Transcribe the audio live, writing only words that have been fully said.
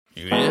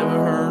You ever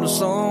heard a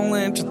song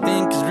that you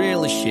think is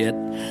really shit?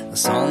 A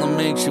song that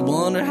makes you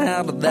wonder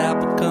how did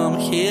that become a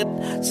hit?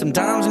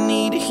 Sometimes you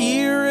need to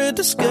hear a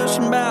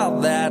discussion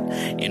about that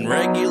in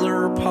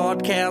regular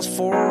podcast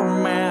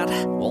format.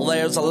 Well,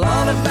 there's a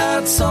lot of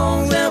bad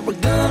songs that we're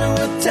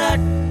gonna attack.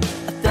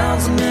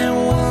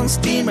 1,001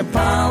 steaming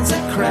piles of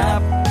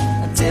crap.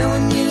 I'm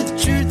telling you the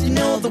truth, you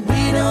know that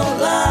we don't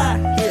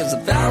lie. Here's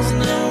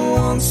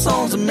 1,001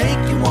 songs that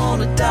make you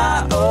wanna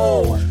die.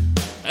 Oh.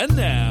 And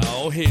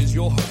now, here's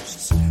your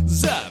hosts,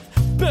 Zav,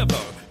 Bevo,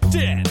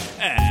 Dan,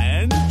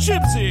 and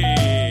Gypsy.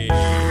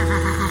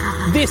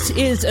 This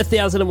is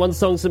 1,001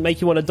 Songs That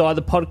Make You Want to Die,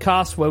 the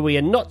podcast where we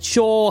are not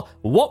sure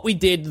what we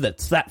did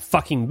that's that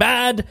fucking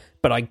bad,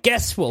 but I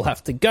guess we'll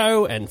have to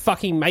go and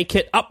fucking make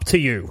it up to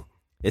you.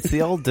 It's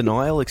the old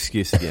denial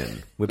excuse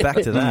again. We're back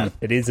to that.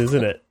 It is,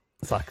 isn't it?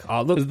 It's like,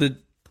 oh, look,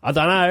 I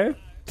don't know.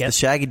 The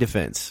Shaggy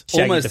defense.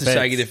 Almost the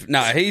Shaggy defense.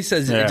 No, he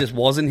says it just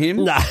wasn't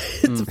him. No,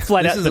 it's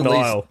flat out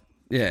denial.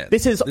 Yeah.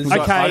 This is okay.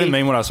 I didn't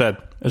mean what I said.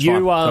 It's fine.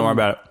 Don't worry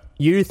about it.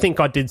 You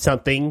think I did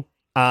something.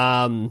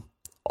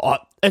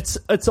 It's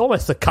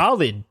almost the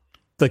Khalid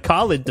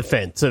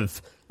defense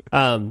of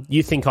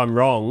you think I'm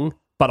wrong,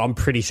 but I'm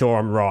pretty sure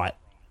I'm right.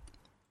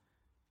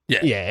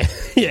 Yeah.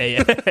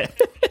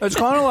 It's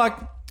kind of like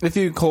if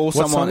you call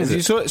someone, if you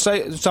it?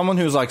 say someone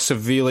who's like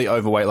severely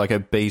overweight, like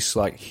obese,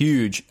 like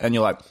huge, and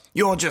you're like,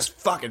 you're just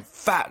fucking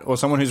fat, or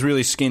someone who's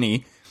really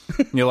skinny,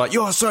 and you're like,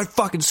 you're so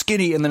fucking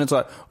skinny, and then it's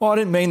like, oh, I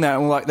didn't mean that.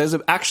 And we're like, there's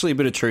actually a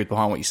bit of truth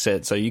behind what you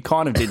said, so you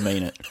kind of did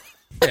mean it.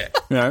 Yeah.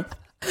 You know?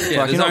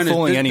 Yeah, like, you're not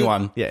fooling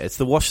anyone. Yeah, it's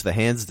the wash the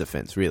hands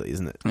defense, really,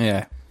 isn't it?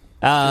 Yeah.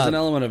 There's an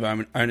element of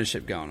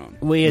ownership going on.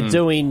 We are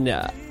doing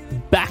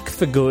Back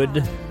for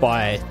Good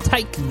by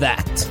Take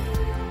That.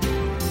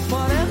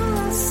 Whatever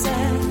I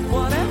said,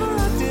 whatever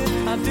I did,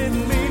 I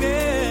didn't mean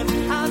it.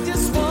 I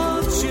just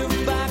want you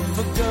back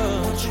for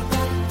good.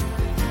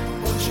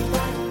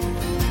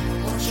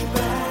 Want you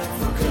back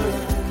for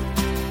good.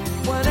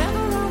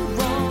 Whenever I'm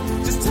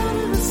wrong, just tell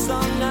me the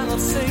song and I'll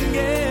sing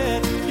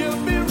it.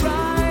 You'll be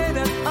right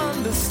and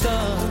understood.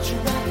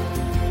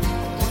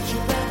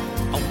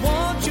 I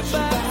want you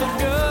back for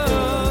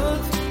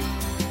good.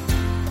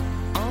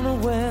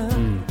 Unaware,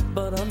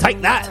 but I'm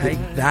Take that. Take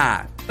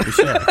that.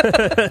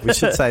 We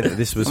should say that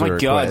this was Oh a my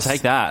request. God,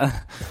 take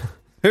that.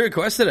 Who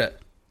requested it?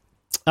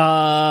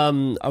 Are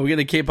we going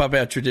to keep up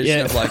our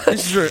tradition of like,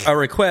 this is a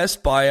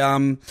request by,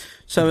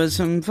 some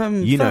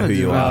You know who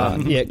you are.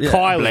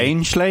 Kylie.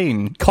 Blaine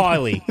Schlein.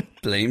 Kylie.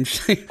 Blame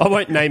I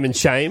won't name and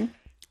shame,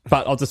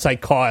 but I'll just say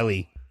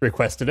Kylie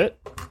requested it.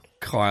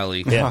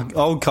 Kylie. Yeah.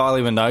 Old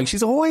Kylie Minogue.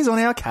 She's always on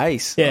our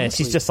case. Yeah,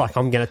 she's just like,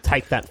 I'm going to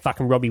take that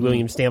fucking Robbie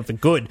Williams down for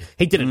good.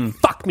 He didn't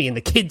fuck me in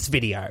the kids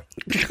video.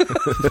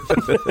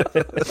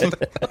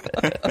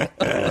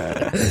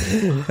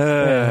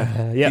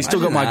 You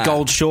still got my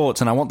gold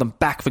shorts and I want them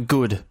back for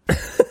good.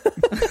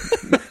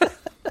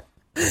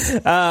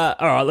 All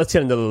right, let's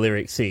get into the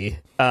lyrics here.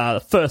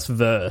 The first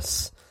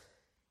verse.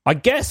 I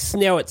guess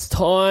now it's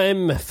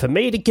time for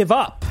me to give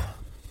up.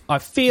 I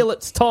feel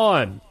it's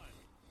time.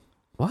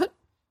 What?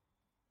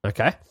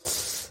 Okay.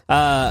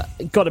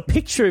 Got a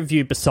picture of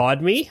you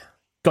beside me.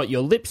 Got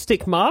your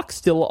lipstick mark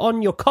still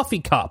on your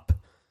coffee cup.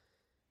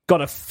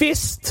 Got a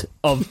fist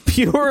of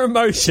pure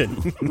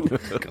emotion.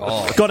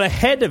 Got a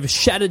head of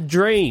shattered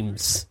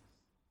dreams.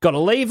 Gotta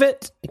leave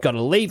it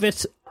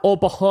all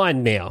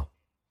behind now.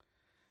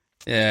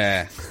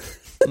 Yeah.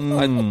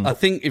 I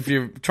think if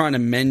you're trying to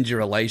mend your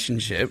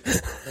relationship,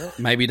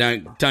 maybe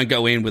don't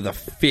go in with a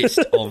fist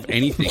of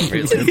anything,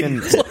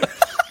 really.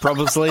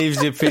 Problem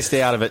sleeves your fist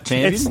out of it,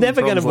 champion. It's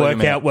never going to Problem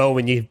work out well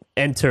when you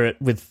enter it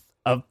with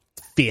a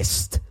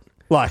fist.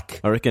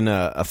 Like, I reckon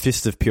a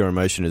fist of pure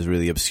emotion is a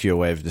really obscure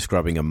way of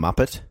describing a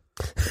Muppet.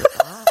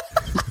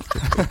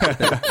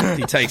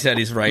 He takes out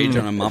his rage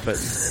on a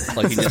Muppet.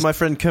 Like he This is just, my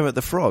friend Kermit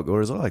the Frog,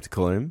 or as I like to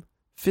call him,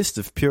 fist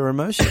of pure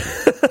emotion.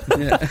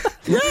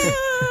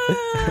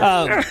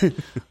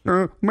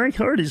 my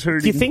heart is hurting.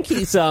 do you think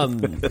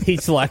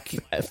he's like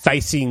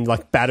facing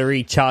like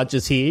battery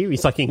charges here?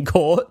 He's like in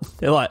court.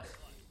 They're like,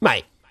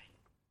 mate,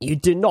 you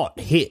do not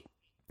hit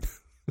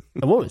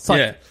a woman. It's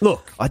like,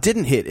 look, I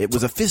didn't hit. It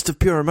was a fist of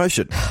pure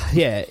emotion.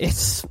 yeah,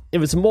 it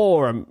was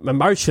more an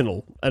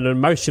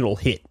emotional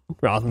hit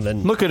rather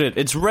than. Look at it.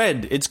 It's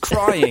red. It's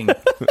crying. The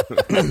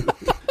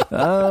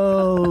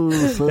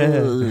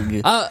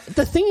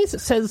thing is, it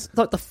says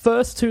like the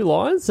first two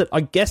lines that I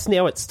guess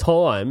now it's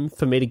time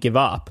for me to give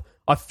up.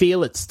 I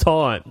feel it's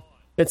time.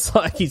 It's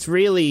like he's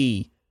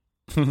really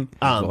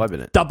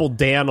Vibing it. doubled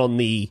down on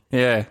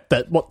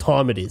that what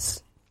time it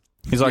is.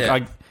 He's like,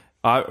 Yeah.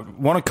 I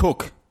want to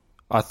cook.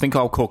 I think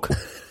I'll cook.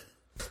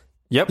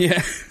 Yep.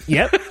 Yeah.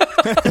 Yep.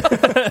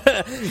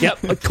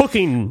 Yep.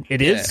 Cooking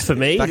it is for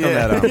me. Back on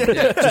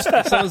that.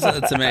 Just sounds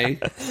like it to me.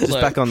 Just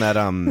back on that.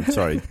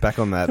 Back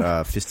on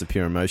that. Fist of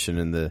pure emotion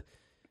in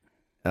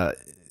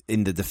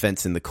the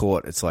defense in the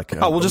court. It's like,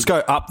 Oh, we'll just go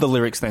up the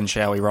lyrics then,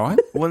 shall we, Ryan?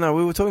 Well, no,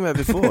 we were talking about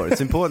it before.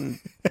 It's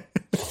important.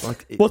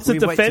 Like, What's the we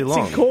wait too defense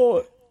long. in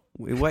court?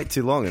 We wait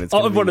too long, and it's.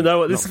 I gonna want to be know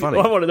what not this. funny.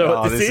 I want to know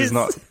Oh, what this is.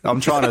 not.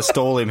 I'm trying to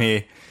stall him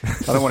here.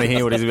 I don't want to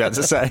hear what he's about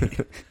to say.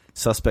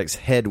 Suspect's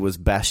head was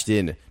bashed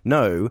in.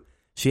 No,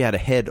 she had a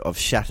head of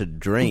shattered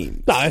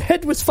dreams. No, her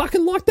head was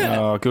fucking like that.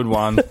 Oh, good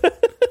one.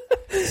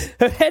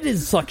 Her head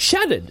is like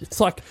shattered. It's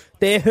like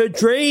they're her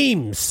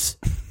dreams.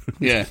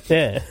 Yeah.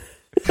 Yeah.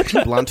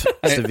 Blunt,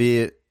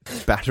 severe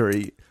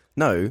battery.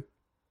 No,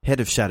 head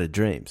of shattered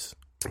dreams.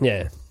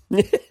 Yeah.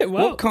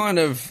 Well,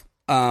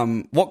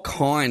 What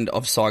kind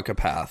of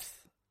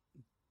psychopath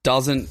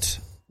doesn't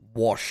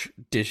wash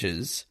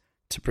dishes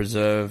to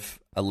preserve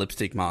a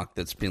lipstick mark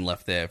that's been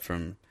left there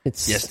from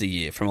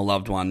yesteryear, from a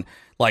loved one?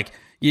 Like,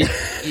 you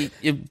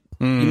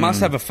must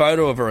have a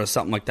photo of her or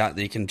something like that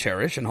you can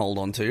cherish and hold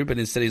on to, but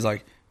instead he's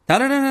like,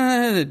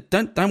 no,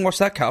 don't wash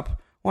that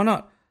cup. Why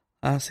not?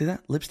 See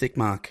that? Lipstick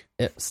mark.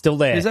 yeah, still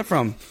there. Who's that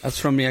from? That's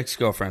from my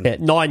ex-girlfriend. Yeah,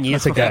 9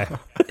 years ago.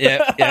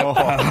 Yeah.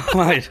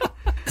 Mate,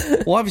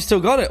 why have you still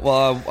got it?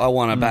 Well, I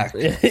want it back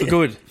for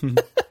good.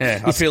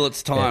 Yeah, I feel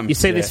it's time. You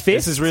see this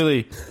fist? This is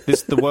really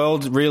the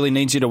world really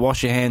needs you to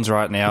wash your hands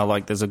right now.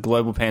 Like there's a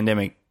global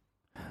pandemic.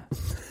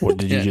 What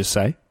did you just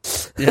say?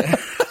 Yeah.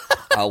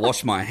 I'll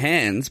wash my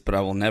hands, but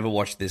I will never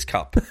wash this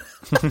cup.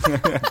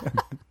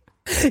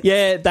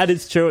 Yeah, that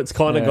is true. It's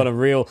kind of got a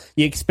real.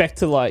 You expect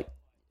to like.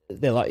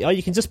 They're like, oh,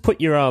 you can just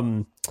put your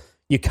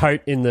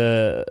coat in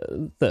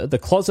the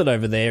closet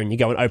over there, and you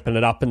go and open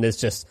it up, and there's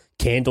just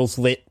candles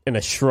lit and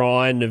a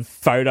shrine of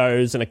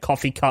photos and a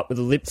coffee cup with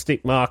a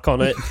lipstick mark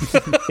on it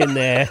in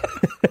there.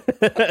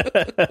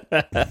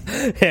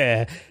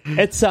 Yeah,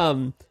 it's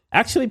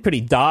actually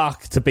pretty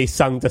dark to be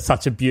sung to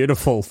such a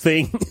beautiful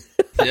thing.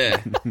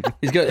 Yeah.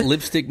 He's got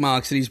lipstick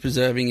marks that he's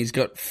preserving. He's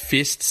got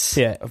fists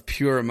of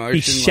pure emotion.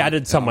 He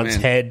shattered someone's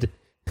head.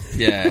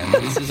 Yeah,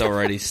 this has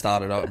already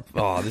started up.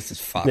 Oh, this is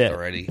fucked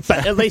already.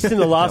 But at least in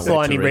the last Can't wait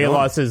line, to he read on.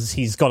 realises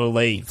he's got to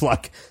leave.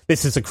 Like,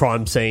 this is a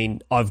crime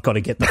scene. I've got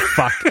to get the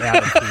fuck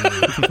out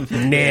of here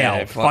now.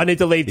 Yeah, fuck. I need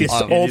to leave this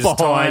all It is behind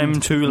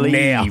time to leave.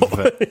 now.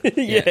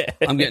 Yeah.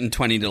 I'm getting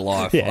 20 to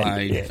life. Yeah,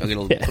 I'm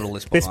going to put a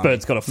list This behind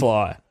bird's got to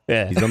fly.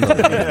 Yeah. He's on the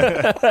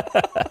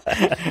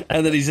me.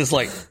 And then he's just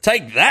like,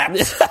 take that!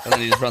 And then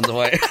he just runs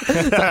away.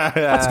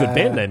 That's a good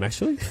band name,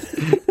 actually.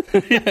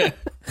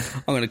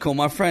 I'm going to call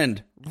my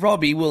friend,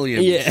 Robbie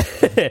Williams.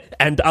 Yeah.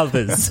 And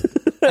others.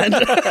 And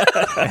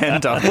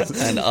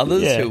others. And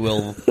others Yeah. who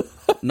will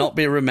not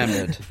be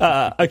remembered.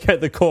 Okay,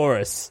 the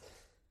chorus.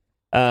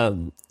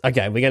 Okay,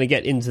 we're going to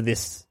get into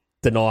this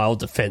denial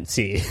defense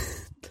here.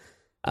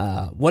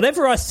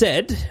 Whatever I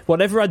said,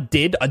 whatever I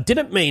did, I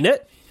didn't mean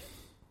it.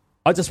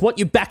 I just want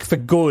you back for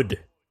good.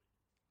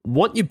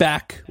 Want you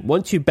back,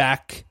 want you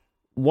back,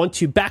 want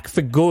you back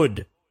for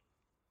good.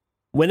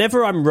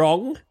 Whenever I'm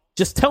wrong,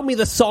 just tell me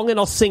the song and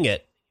I'll sing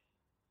it.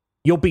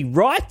 You'll be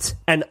right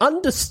and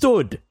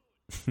understood.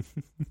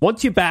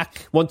 Want you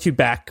back, want you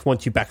back,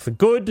 want you back for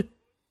good.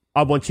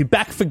 I want you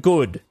back for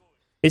good.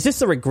 Is this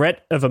the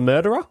regret of a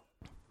murderer?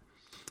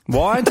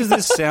 Why does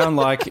this sound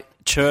like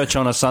church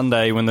on a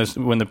Sunday when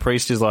the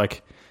priest is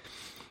like,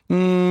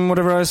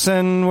 whatever I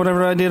said,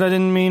 whatever I did, I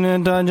didn't mean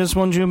it. I just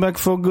want you back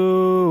for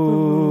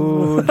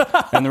good.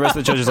 And the rest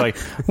of the church is like,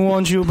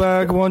 want you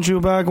back, want you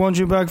back, want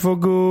you back for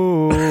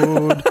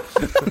good.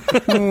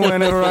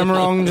 Whenever I'm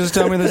wrong, just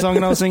tell me the song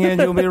and I'll sing it.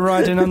 You'll be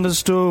right and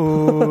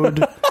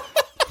understood.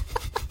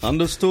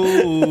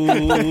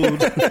 Understood.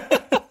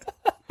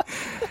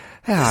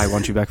 I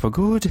want you back for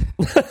good.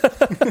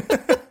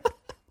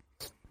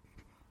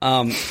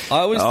 I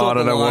always thought I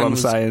don't the know what line I'm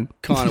was saying.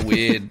 kind of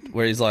weird,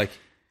 where he's like,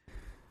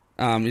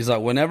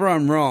 whenever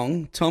I'm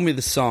wrong, tell me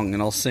the song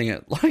and I'll sing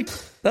it. Like,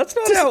 that's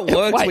not how it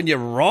works wait. when you're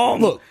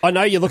wrong. Look, I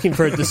know you're looking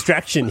for a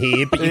distraction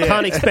here, but you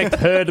can't expect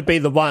her to be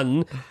the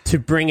one to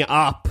bring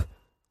up,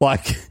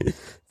 like,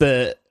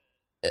 the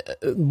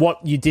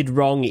what you did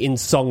wrong in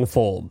song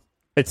form.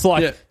 It's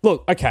like,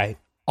 look, okay,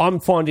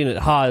 I'm finding it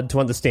hard to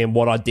understand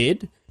what I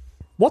did.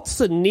 What's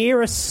the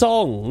nearest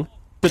song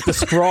that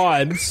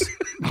describes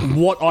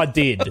what I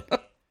did?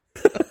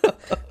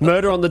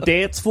 Murder on the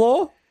Dance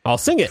Floor? I'll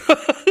sing it.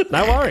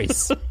 No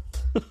worries.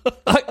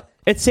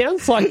 It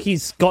sounds like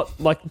he's got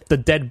like the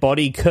dead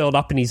body curled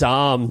up in his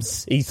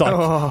arms. He's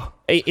like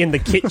in the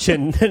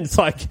kitchen, and it's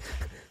like,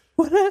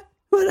 whatever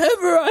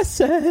I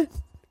said,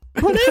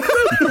 whatever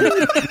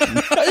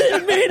I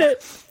didn't mean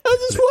it. I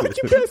just want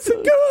you back for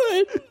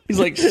good. He's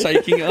like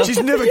shaking up.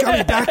 She's never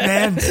coming back,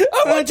 man.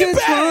 I want you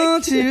back.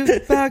 want you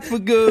back for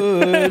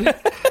good.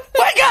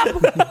 Wake up!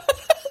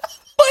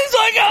 Please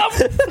wake up!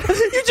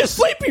 You're just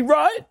sleepy,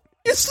 right?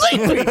 You're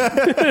sleepy.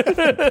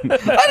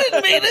 I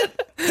didn't mean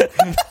it.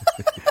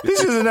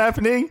 This isn't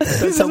happening.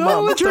 This is Tell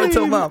all mum. a dream. Don't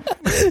tell mum.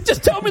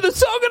 Just tell me the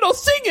song and I'll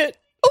sing it.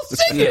 I'll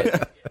sing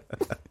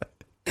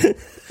it.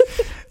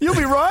 You'll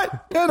be right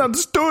and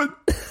understood.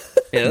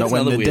 Yeah, that's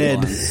when another they're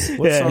weird dead. line.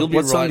 What song, You'll be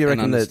what song right do you and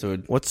reckon that?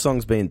 understood. What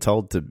song's being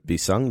told to be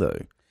sung though?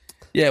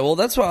 Yeah, well,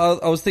 that's why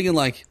I was thinking,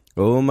 like,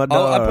 Oh my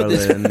I put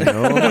this- darling.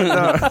 Oh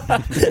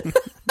my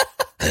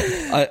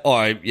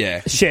darling.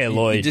 yeah. Cher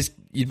Lloyd. You just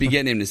you'd be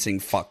getting him to sing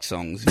fuck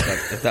songs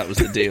if that was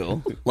the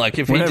deal. Like,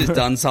 if he'd just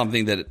done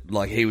something that,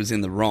 like, he was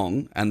in the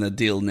wrong, and the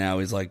deal now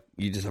is, like,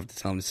 you just have to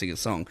tell him to sing a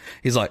song.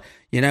 He's like,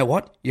 you know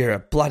what? You're a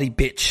bloody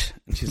bitch.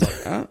 And she's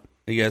like, oh.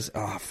 He goes,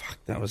 oh, fuck,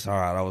 that was all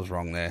right. I was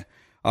wrong there.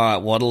 All right,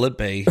 what'll it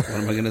be? What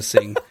am I going to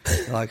sing?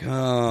 Like,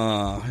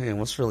 oh, man,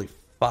 what's really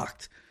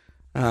fucked?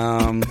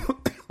 I'll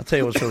tell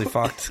you what's really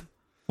fucked.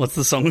 What's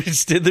the song we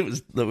just did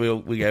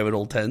that we gave it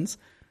all 10s?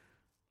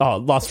 Oh,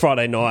 last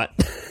Friday night.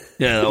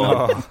 Yeah,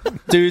 well,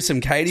 do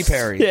some Katy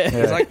Perry. Yeah.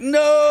 It's like, no!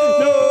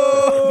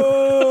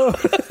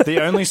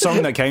 The only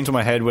song that came to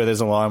my head where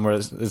there's a line where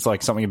it's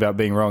like something about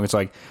being wrong, it's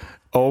like,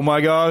 oh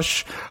my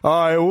gosh,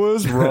 I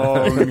was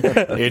wrong.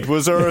 It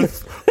was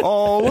Earth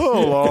all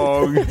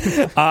along.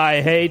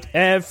 I hate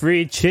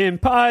every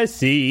chimp I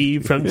see,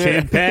 from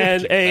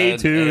chimpanzee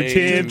to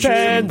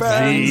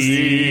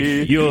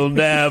chimpanzee. You'll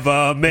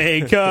never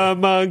make a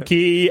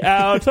monkey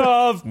out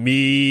of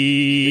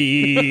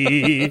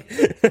me.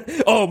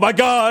 Oh my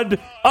God,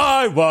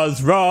 I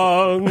was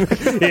wrong.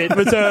 It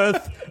was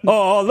Earth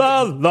all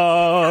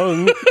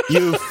along.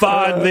 You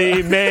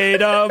finally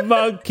made a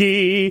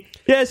monkey.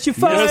 Yes, you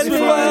finally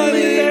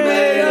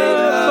made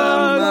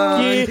a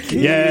monkey.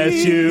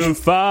 Yes, you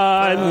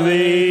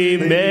finally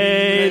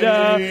made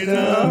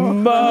a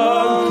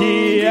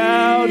monkey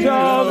out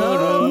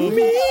of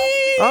me.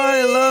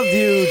 I love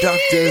you,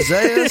 Dr.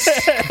 Zaius.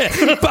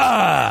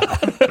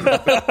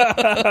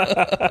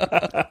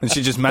 And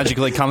she just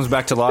magically comes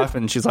back to life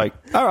and she's like,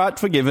 all right,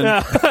 forgiven.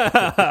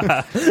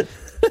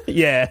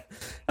 Yeah.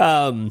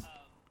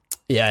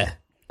 Yeah.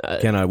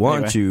 Can I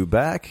want you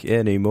back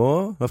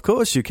anymore? Of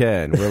course you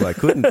can. Well, I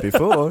couldn't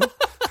before. All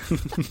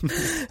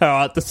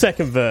right, the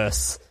second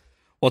verse.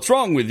 What's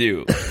wrong with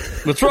you?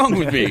 What's wrong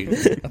with me?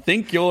 I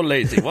think you're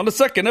lazy. Want a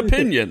second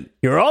opinion?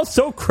 You're all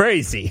so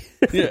crazy.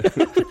 Yeah.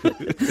 Dr.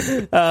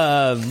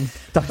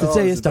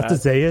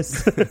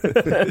 Zaius.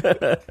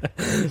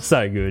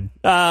 So good.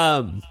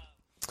 All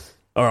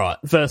right,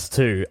 verse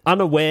 2.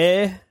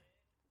 Unaware,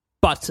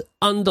 but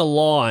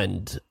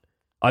underlined.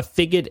 I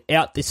figured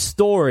out this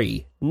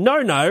story.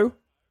 No.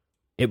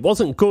 It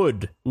wasn't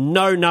good.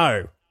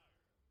 No.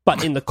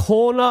 But in the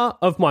corner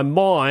of my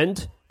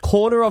mind,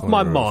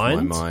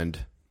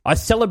 I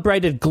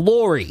celebrated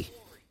glory.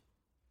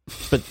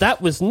 But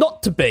that was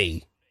not to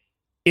be.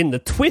 In the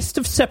twist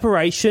of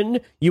separation,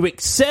 you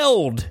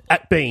excelled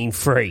at being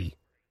free.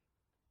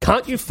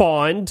 Can't you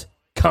find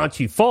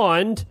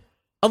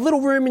a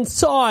little room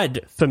inside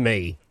for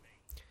me?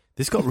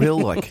 This got real,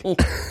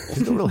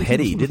 real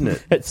heady, didn't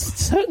it? It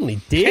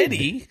certainly did.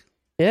 Eddie?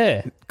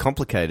 Yeah.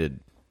 Complicated.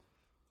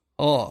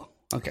 Oh,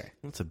 okay.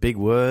 Lots of big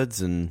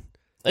words and...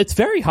 It's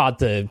very hard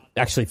to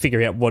actually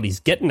figure out what he's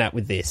getting at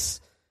with this.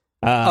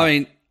 I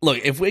mean, look,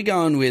 if we're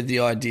going with the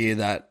idea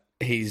that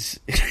he's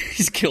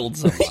killed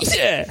someone,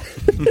 Yeah.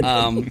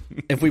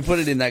 if we put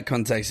it in that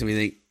context and we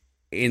think,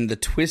 in the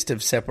twist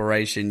of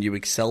separation, you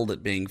excelled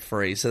at being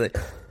free. So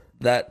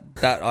that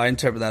I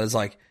interpret that as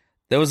like,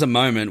 there was a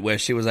moment where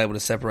she was able to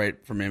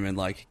separate from him and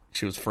like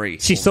she was free.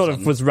 She sort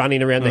of was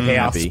running around the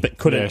house, Happy. but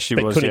couldn't. Yeah, she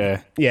but was,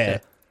 couldn't- Yeah.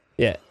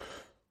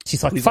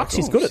 She's like, fuck,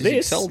 she's good at she's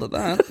this. excelled at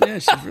that. Yeah,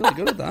 she's really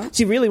good at that.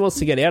 She really wants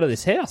to get out of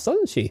this house,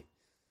 doesn't she?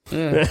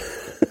 Yeah.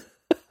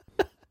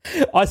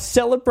 I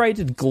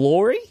celebrated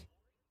glory?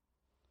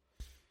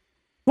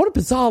 What a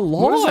bizarre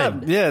What is line.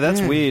 that? Yeah,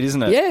 that's weird,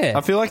 isn't it? Yeah.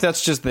 I feel like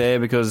that's just there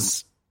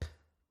because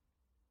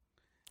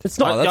It's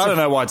not. I don't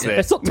know why it's there.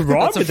 It's not to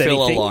rhyme That's a with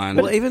filler anything. line.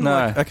 Well, even No.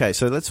 like... Okay,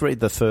 so let's read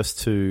the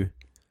first two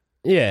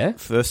Yeah.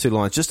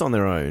 lines just on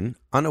their own.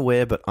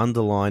 Unaware but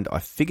underlined, I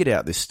figured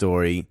out this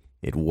story.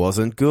 It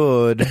wasn't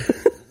good.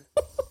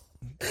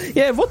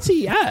 Yeah, what's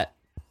he at?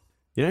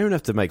 You don't even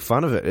have to make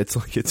fun of it. It's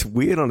like, it's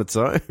weird on its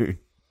own.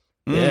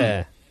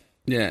 Yeah.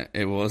 Yeah,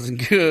 it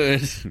wasn't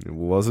good. It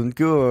wasn't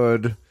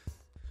good.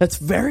 It's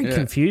very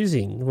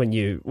confusing when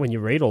you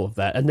read all of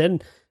that. And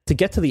then to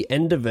get to the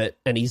end of it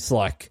and he's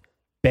like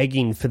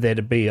begging for there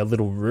to be a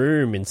little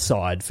room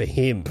inside for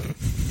him.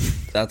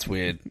 That's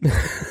weird.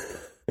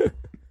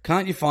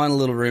 Can't you find a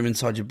little room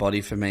inside your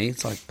body for me?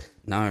 It's like,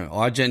 no,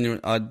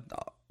 I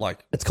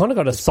like... It's kind of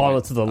got a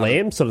Silence of the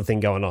Lamb sort of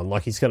thing going on.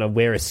 Like he's going to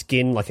wear a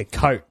skin like a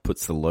coat.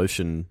 Puts the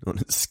lotion on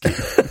his skin.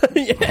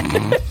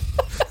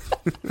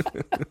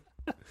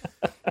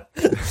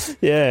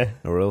 Yeah.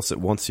 Or else it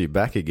wants you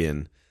back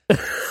again.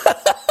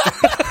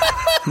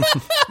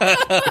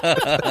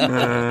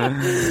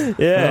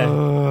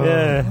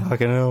 Yeah.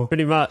 fucking hell.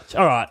 Pretty much.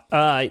 All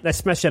right. They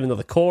smash out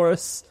another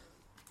chorus.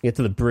 Get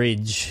to the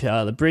bridge.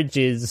 The bridge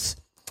is,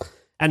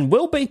 and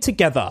we'll be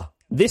together.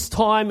 This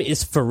time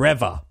is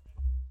forever.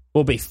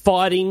 We'll be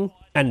fighting,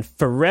 and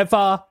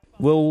forever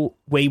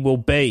we will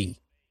be.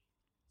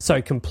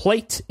 So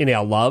complete in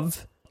our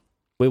love,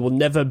 we will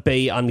never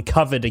be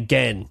uncovered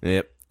again.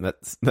 Yep,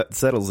 that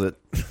settles it.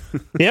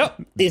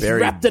 Yep. He's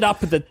Very- wrapped it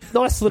up with a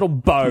nice little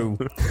bow.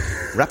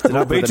 Wrapped it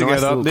We'll up be with a nice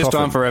together little this coffin.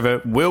 time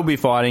forever. We'll be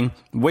fighting.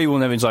 We will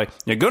never. It's like,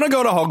 you're going to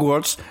go to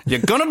Hogwarts.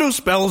 You're going to do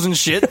spells and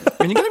shit.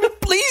 And you're going to be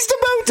pleased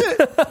about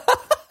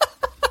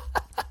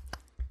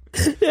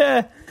it.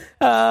 Yeah.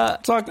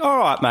 It's like, all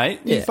right,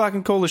 mate, you Yeah.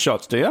 fucking call the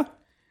shots, do you?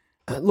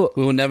 Look,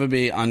 We will never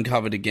be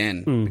uncovered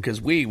again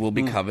because we will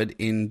be covered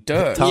in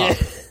dirt. yeah,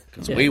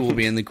 Because we will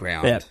be in the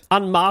ground. yeah.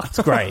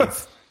 Unmarked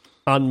grave.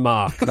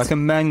 Unmarked. Like a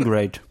man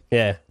grade.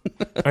 Yeah.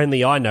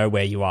 Only I know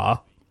where you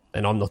are,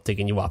 and I'm not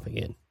digging you up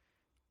again.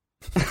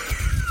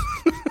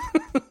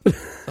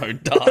 So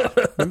dark.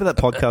 Remember that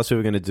podcast we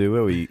were going to do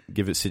where we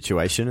give it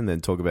situation and then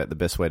talk about the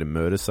best way to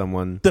murder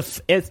someone?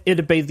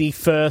 It'd be the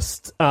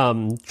first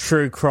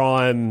true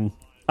crime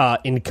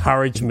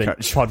encouragement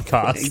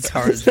podcast.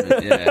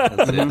 Encouragement, yeah.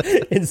 That's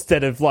it.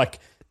 Instead of like,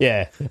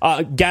 yeah.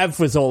 Gav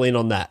was all in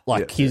on that.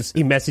 Like, he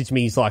messaged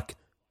me, he's like,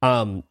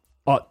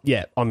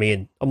 yeah, I'm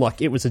in. I'm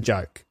like, it was a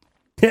joke.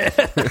 He's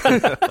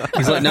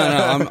like,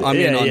 no, I'm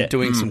in on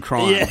doing some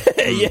crime.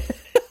 Yeah, yeah.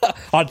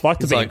 I'd like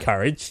to be like,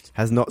 encouraged.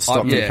 Has not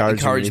stopped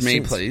encourage me,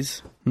 since.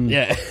 please.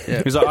 Yeah.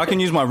 He's like, I can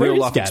use my real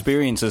life Gav?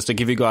 experiences to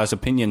give you guys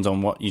opinions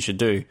on what you should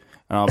do.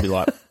 And I'll be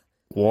like,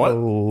 what?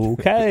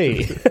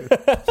 Okay.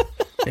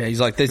 Yeah,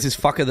 he's like, there's this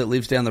fucker that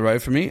lives down the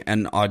road from me,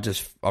 and I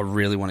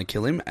really want to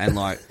kill him. And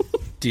like,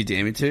 do you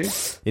dare me to?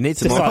 You need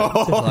some Just, more.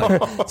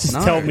 like, just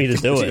No. tell me to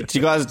do it. Do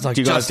you guys, Like,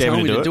 do you guys just dare tell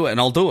me to do it? and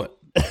I'll do it.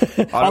 I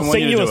don't I'll want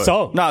sing you to a do it.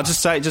 song. No,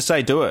 just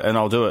say do it, and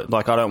I'll do it.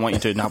 Like, I don't want you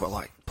to. No, but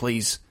like,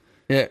 please.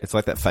 Yeah. It's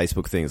like that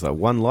Facebook thing. It's like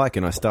one like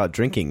and I start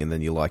drinking and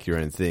then you like your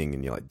own thing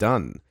and you're like,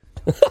 done.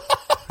 You're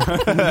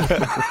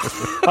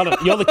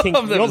the king.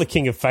 You're the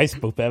king of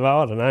Facebook,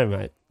 Bevo. I don't know,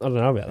 mate. I don't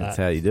know about That's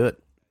that. how you do it.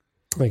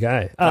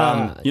 Okay.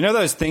 You know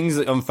those things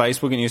that on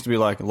Facebook, it used to be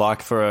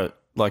like for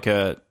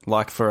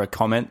a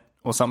comment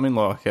or something,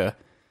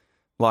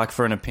 like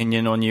for an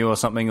opinion on you or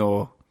something,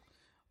 or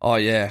Oh,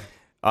 yeah.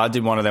 I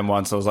did one of them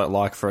once. I was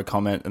like for a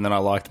comment, and then I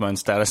liked my own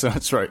status, and I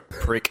just wrote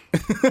prick.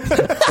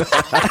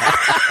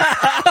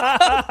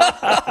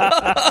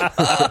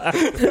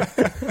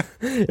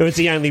 It was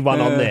the only one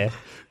on there.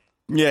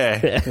 Yeah.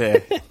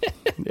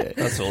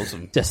 That's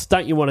awesome. Just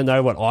don't you want to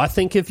know what I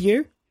think of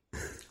you?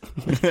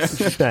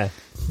 No.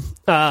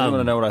 You want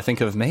to know what I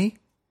think of me?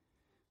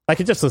 They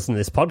could just listen to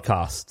this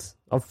podcast.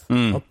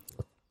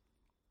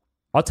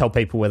 I'll tell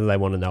people whether they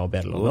want to know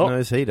about it or Lord not.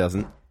 knows he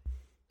doesn't.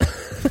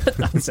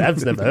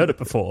 Sav's never heard it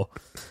before.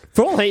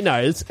 For all he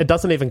knows, it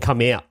doesn't even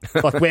come out.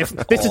 Like this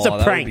is Oh, a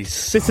that prank. would be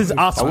This is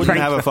us. I wouldn't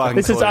have a fucking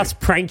This is clue. us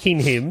pranking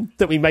him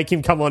that we make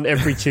him come on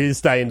every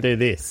Tuesday and do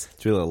this.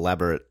 It's a real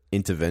elaborate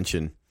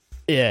intervention.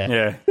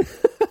 Yeah.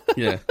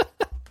 Yeah.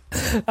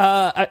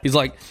 Yeah. He's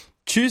like,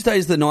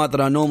 Tuesday's the night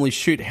that I normally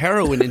shoot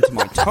heroin into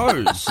my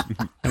toes.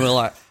 And we're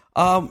like,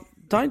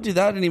 don't do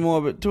that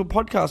anymore, but do a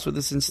podcast with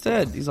us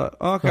instead. He's like,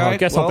 okay. Well, I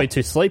guess well. I'll be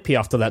too sleepy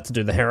after that to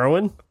do the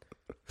heroin.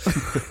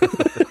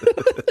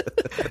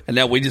 And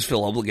now we just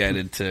feel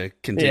obligated to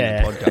continue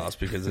Yeah. the podcast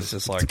because it's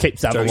just like, Keep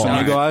Sav Jokes on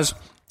alive. you guys.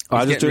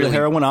 I just getting do the really-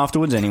 heroin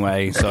afterwards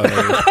anyway. So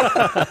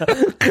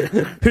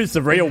Who's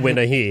the real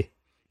winner here?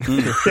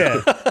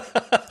 Yeah.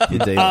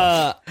 Indeed.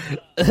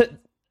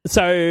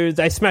 So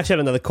they smash out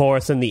another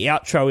chorus, and the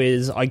outro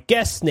is, I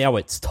guess now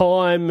it's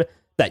time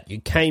that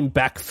you came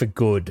back for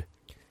good.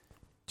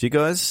 Do you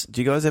guys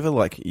ever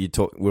like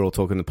we're all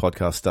talking the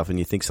podcast stuff and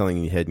you think something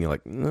in your head and you're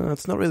like, no,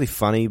 it's not really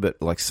funny,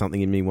 but like something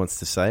in me wants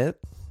to say it?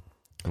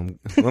 I'm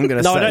going to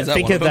No, say I don't that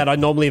think one of of that. I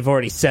normally have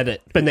already said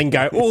it, but then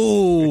go,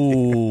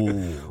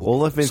 ooh.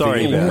 all I've been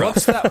sorry, thinking about.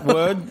 what's that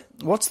word?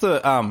 What's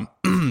the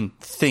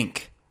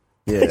think?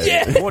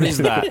 Yeah. What is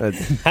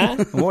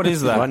that? What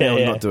is that? Right now,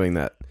 Yeah. I'm not doing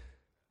that.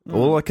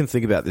 All I can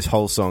think about this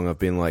whole song, I've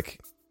been like,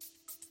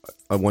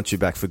 I want you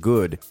back for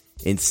good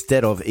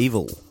instead of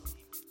evil.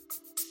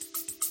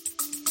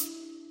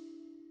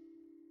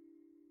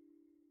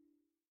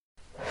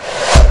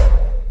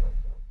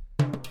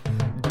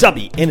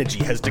 Dubby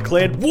Energy has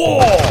declared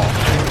war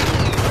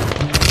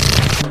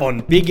on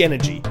Big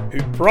Energy,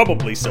 who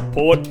probably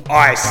support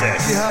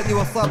ISIS.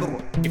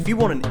 If you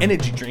want an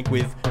energy drink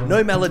with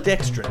no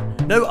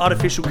maltodextrin, no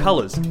artificial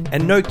colours,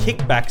 and no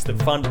kickbacks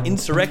that fund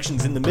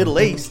insurrections in the Middle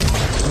East,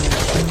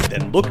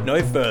 then look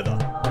no further.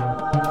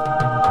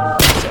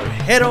 So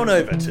head on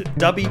over to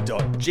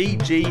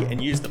dubby.gg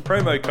and use the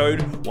promo code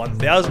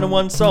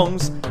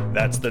 1001songs,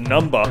 that's the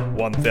number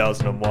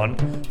 1001,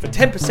 for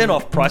 10%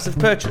 off price of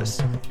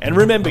purchase. And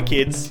remember,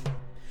 kids,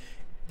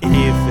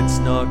 if it's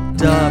not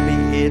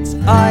Dubby, it's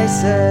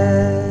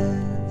ISIS.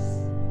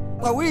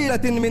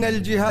 طويلة من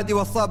الجهاد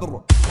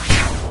والصبر.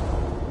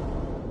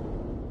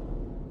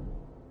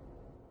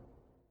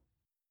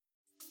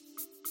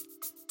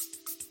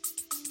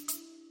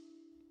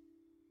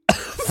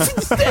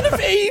 instead of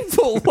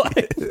evil.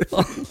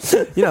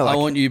 You know, I like,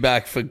 want you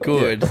back for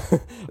good.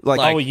 like,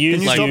 I will use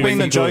Can you like, stop you being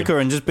the for good. Joker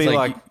and just be It's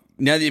like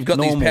now that you've got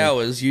normal. these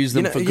powers, use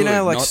them for good, you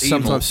know, like not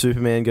sometimes evil.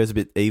 Superman goes a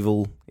bit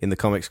evil in the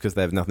comics because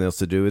they have nothing else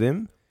to do with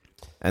him,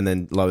 and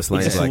then Lois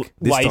Lane's just like,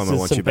 "This time I laces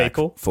want some you back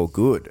people. for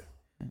good."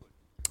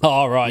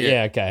 Oh, right.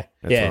 Yeah, okay.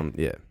 That's Yeah.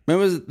 yeah.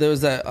 Remember, there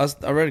was that.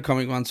 I read a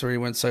comic once where he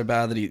went so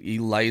bad that he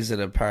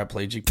lasered a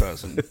paraplegic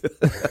person,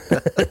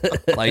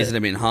 lasered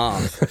him in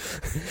half.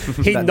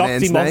 He That knocked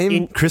man's him off.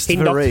 name?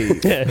 Christopher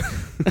Reeve. Yeah.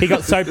 He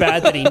got so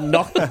bad that he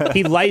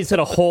lasered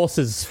a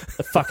horse's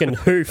fucking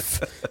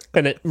hoof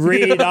and it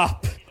reared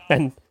up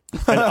and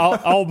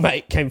old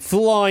mate came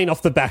flying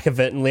off the back of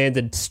it and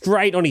landed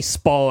straight on his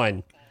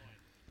spine.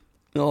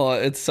 Oh,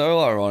 it's so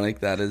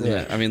ironic that, isn't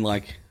it? I mean,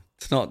 like,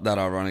 it's not that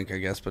ironic, I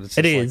guess, but it's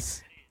just It like,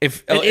 is.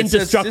 If An it's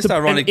just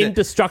ironic that-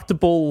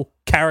 indestructible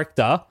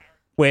character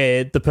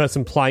where the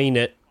person playing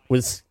it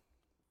was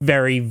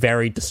very,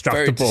 very very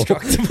destructible.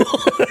 destructible.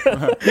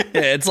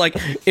 Yeah, it's like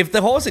if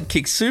the horse had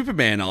kicked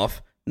Superman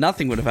off,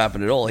 nothing would have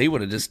happened at all. He would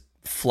have just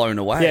flown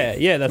away.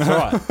 Yeah, that's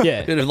right.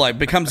 Yeah. Could have like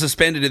become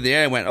suspended in the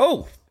air and went,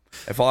 oh,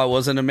 if I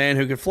wasn't a man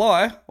who could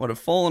fly, I would have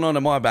fallen onto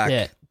my back.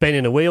 Yeah. Been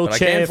in a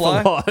wheelchair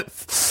for fly.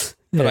 life.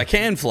 But I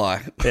can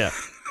fly. Yeah.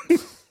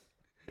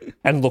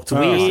 And looked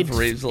weird Christopher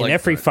Reeve's in like-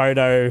 every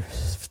photo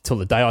till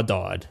the day I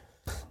died.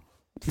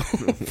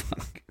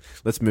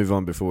 Let's move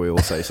on before we all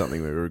say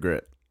something we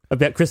regret.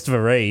 About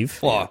Christopher Reeve.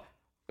 Well,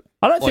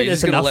 I don't you're think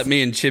just there's going to enough. let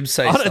me and Chib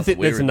say I stuff don't think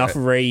that we there's enough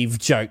regret. Reeve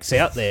jokes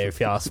out there, if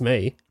you ask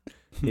me.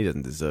 He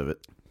doesn't deserve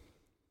it.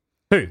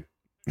 Who?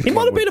 He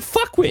might have been a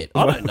fuckwit.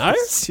 I don't know.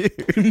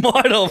 He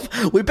might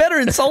have. We better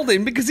insult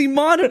him because he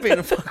might have been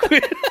a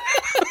fuckwit.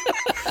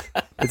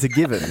 It's a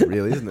given,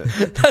 really, isn't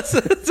it? That's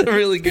a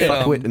really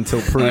good Quit until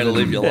way to proven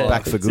live your life.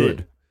 back for That's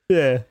good.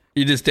 Yeah.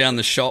 You're just down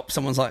the shop.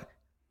 Someone's like,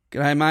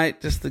 "G'day,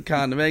 mate. Just the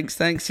carton of eggs,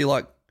 thanks." You're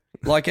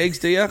like eggs,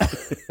 do you?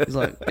 He's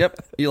like,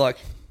 "Yep." You're like,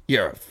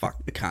 "You're a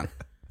fucking cunt."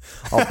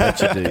 I'll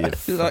bet you do.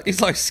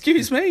 He's like,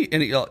 "Excuse me,"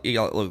 and you're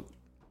like, "Look,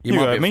 you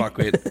might heard be me. a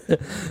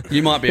fuckwit.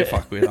 You might be a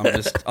fuckwit.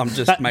 I'm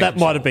just making That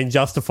might have sure. been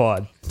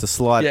justified. It's a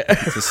slide. Yeah.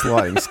 It's a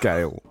sliding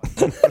scale.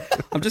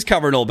 I'm just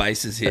covering all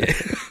bases here."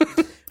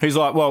 He's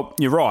like, well,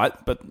 you're right,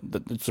 but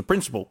it's a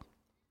principle.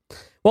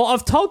 Well,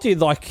 I've told you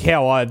like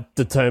how I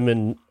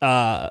determine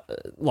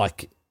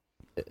like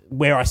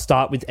where I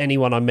start with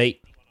anyone I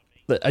meet,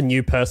 a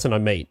new person I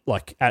meet,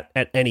 like at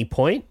any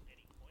point,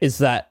 is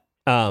that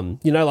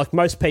like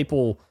most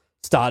people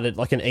start at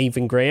like an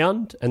even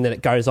ground and then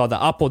it goes either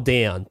up or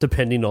down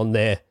depending on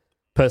their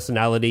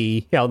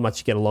personality, how much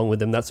you get along with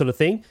them, that sort of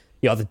thing.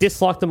 You either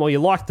dislike them or you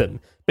like them,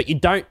 but you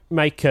don't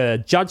make a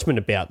judgment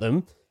about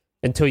them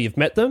until you've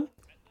met them.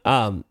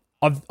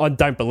 I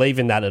don't believe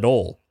in that at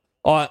all.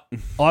 I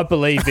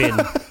believe in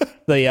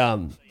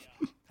the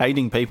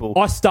Hating people.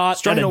 I start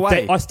Straight at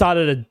away. I start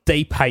at a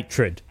deep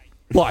hatred.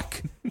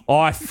 Like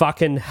I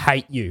fucking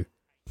hate you,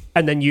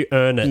 and then you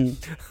earn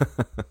it.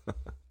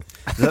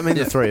 Does that mean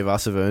the three of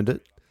us have earned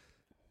it?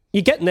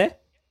 You're getting there.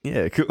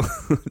 Yeah, cool.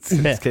 Let's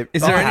Yeah. keep,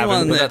 Is there I haven't,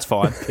 anyone but that that's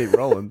fine. keep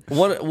rolling.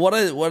 what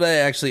are they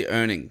actually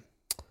earning?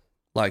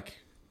 Like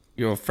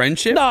your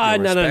friendship? No, Your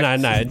no. respect? I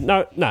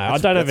don't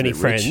have that's a any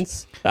bit rich.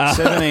 friends.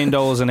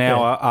 $17 an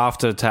hour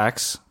after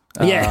tax.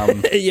 Yeah,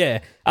 yeah.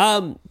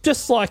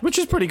 Just like Which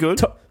is pretty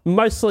good.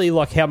 mostly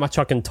like how much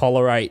I can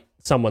tolerate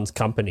someone's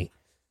company.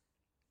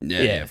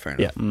 Yeah, fair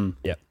enough.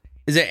 Yeah.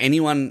 Is there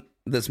anyone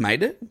that's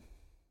made it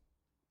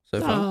so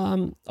far?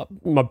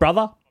 My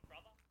brother.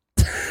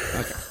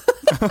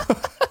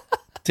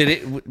 Did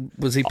it?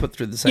 Was he put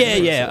through the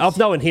same? Yeah. process? I've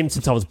known him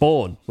since I was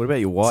born. What about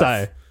your wife?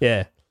 So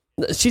yeah,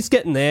 she's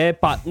getting there,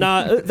 but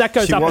no, that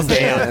goes she up was and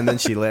there down. and then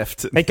she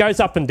left. It goes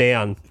up and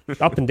down,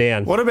 up and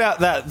down. What about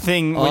that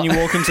thing when you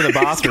walk into the He's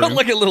got bathroom?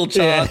 like a little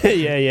chart.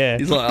 Yeah.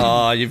 He's like,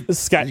 oh, you've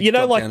You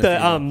know, got like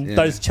down the a few, yeah.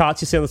 those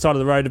charts you see on the side of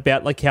the road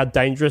about like how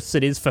dangerous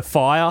it is for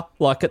fire,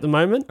 like at the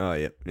moment. Oh,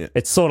 yeah.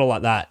 It's sort of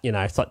like that, you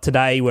know. It's like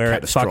today we're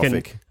at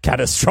fucking Catastrophic.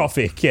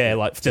 catastrophic. Yeah,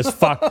 like just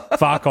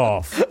fuck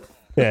off.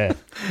 Yeah.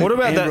 What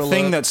about that Amber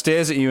thing alert. that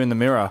stares at you in the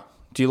mirror?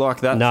 Do you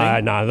like that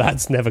thing? No,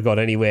 that's never got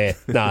anywhere.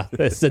 Nah,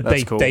 it's a That's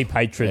deep, cool. deep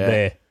hatred Yeah.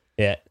 there.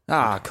 Yeah.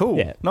 Ah, cool.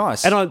 Yeah.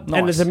 Nice. And Nice.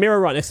 and there's a mirror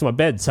right next to my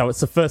bed, so it's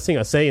the first thing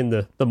I see in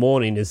the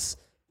morning is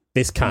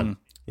this cunt.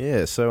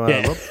 Yeah, so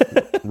Yeah.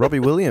 Robbie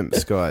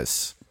Williams,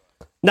 guys.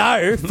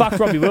 No, fuck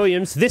Robbie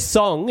Williams. This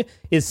song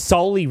is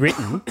solely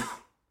written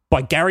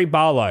by Gary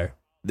Barlow.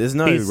 There's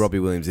no He's- Robbie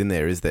Williams in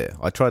there, is there?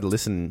 I tried to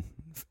listen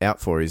out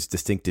for his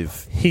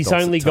distinctive He's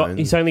dulcet only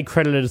tones.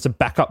 credited as a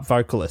backup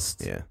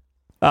vocalist. Yeah.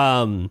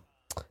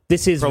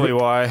 This is Probably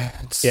why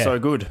it's Yeah. so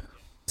good.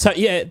 So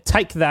yeah,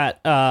 take that.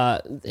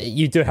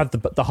 You do have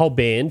the whole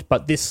band,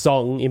 but this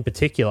song in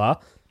particular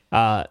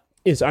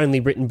is only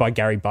written by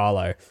Gary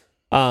Barlow.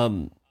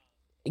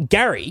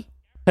 Gary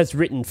has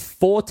written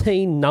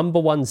 14 number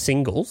one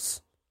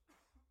singles,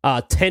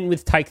 10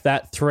 with Take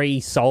That, 3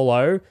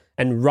 solo,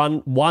 and run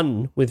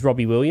 1 with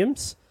Robbie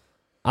Williams,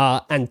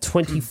 and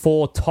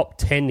 24 top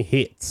 10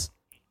 hits.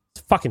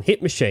 It's a fucking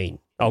hit machine.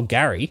 Oh,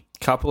 Gary.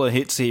 Couple of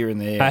hits here and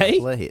there. Hey?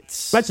 Couple of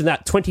hits. Imagine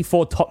that,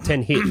 24 top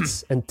 10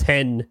 hits and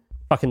 10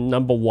 fucking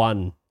number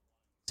one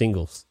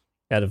singles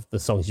out of the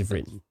songs you've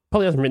written.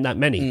 Probably hasn't written that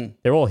many.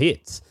 They're all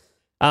hits.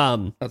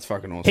 That's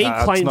fucking awesome. He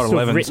It's claims not to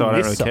have 11, written so I don't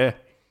this really song. care.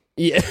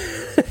 Yeah.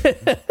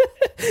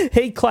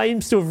 He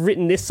claims to have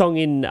written this song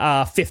in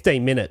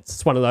 15 minutes.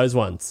 It's one of those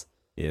ones.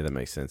 Yeah, that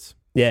makes sense.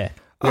 Yeah.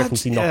 He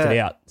reckons he knocked it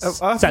out.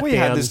 Sat We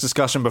had down, this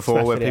discussion before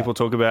smashed where it people out.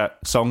 talk about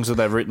songs that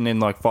they've written in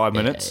like 5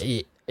 minutes.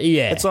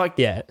 Yeah. It's like-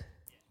 yeah.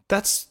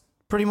 That's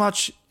pretty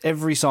much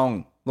every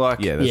song.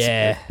 Like, Yeah, that's,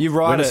 Yeah. you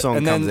write When a it song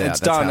and then comes out, it's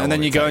that's done, how and then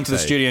long you it go takes, into the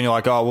eh? studio and you're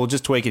like, oh, we'll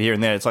just tweak it here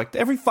and there. It's like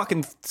every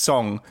fucking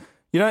song.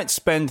 You don't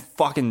spend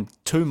fucking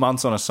 2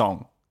 months on a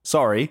song.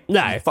 Sorry,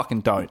 No. you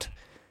fucking don't.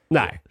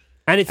 No.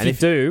 And if you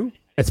do,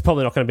 it's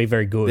probably not going to be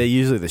very good. They're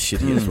usually the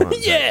shittiest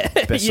ones. Yeah.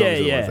 Best songs Yeah, are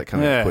the yeah. ones that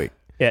come Yeah. out quick.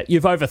 Yeah,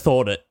 you've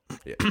overthought it.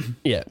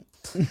 Yeah.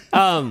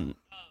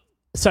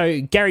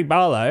 So Gary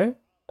Barlow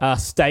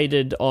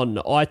stated on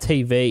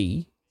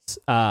ITV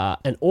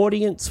an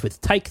audience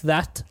with Take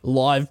That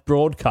live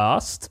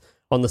broadcast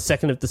on the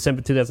 2nd of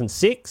December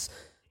 2006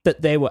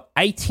 that there were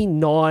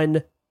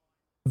 89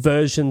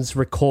 versions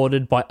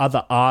recorded by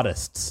other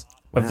artists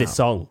of this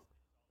song.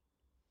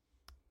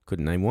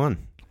 Couldn't name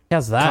one.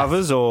 How's that?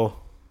 Covers or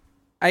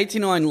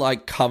 89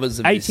 like covers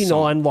of this song.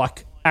 89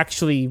 like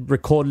actually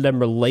recorded and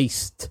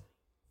released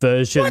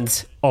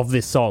versions of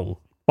this song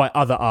by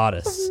other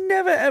artists.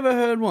 Never ever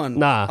heard one.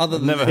 Nah. Other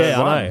than never this.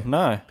 heard I one?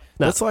 know. No.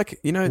 That's like,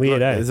 you know,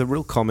 Weird, eh? there's a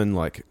real common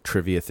like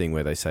trivia thing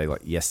where they say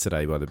like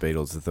Yesterday by the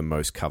Beatles is the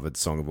most covered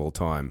song of all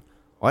time.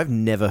 I've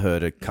never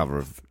heard a cover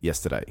of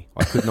Yesterday.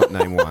 I could not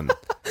name one.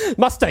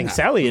 Mustang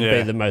Sally would Yeah.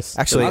 be the most.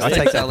 Actually, I Mustang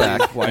take that Sally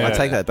back. is way I better.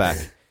 take that back.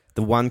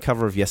 The one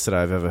cover of Yesterday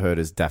I've ever heard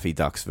is Daffy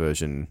Duck's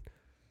version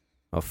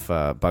of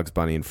Bugs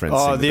Bunny and Friends.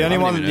 Oh, Sing the only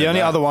Bell. one, even the heard only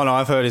that. other one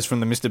I've heard is from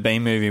the Mr.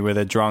 Bean movie where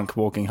they're drunk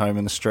walking home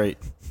in the street.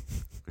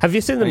 Have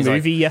you seen the He's like,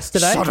 movie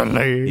yesterday?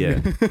 Suddenly,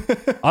 Yeah,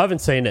 I haven't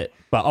seen it,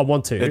 but I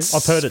want to. it's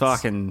I've heard it's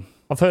fucking.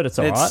 I've heard it's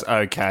alright. It's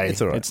okay.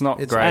 It's all right. It's not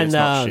It's- great. It's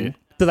not And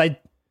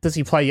shit. does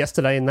he play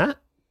yesterday in that?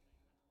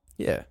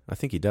 yeah, I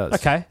think he does.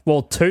 Okay,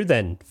 well 2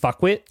 then.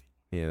 Fuckwit.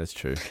 Yeah, that's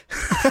true.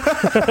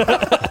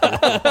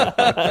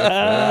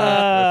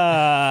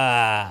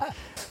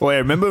 Wait,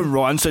 remember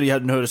Ryan said he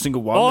hadn't heard a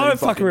single one? Oh, then I he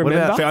fucking what about-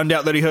 remember. Found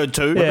out that he heard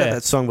 2. Yeah.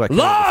 That song by Kermit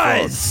the Frog.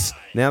 Lies.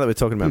 Now that we're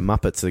talking about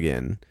Muppets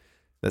again,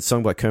 that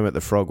song by Kermit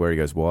the Frog where he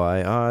goes,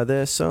 "Why are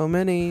there so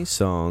many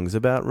songs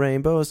about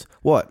rainbows?"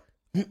 What?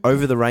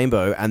 Over the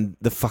Rainbow and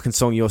the fucking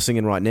song you're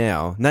singing right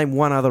now. Name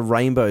one other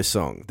rainbow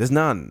song. There's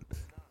none.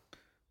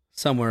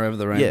 Somewhere over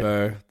the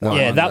rainbow.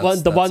 Yeah, that one.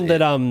 The that's one it.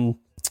 that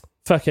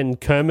fucking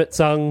Kermit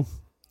sung.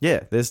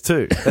 Yeah, there's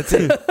 2. That's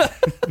it.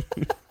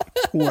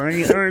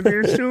 Why are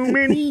there so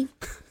many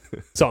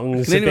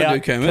songs Can anyone about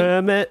do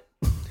Kermit?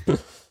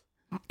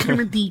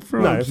 Kermit the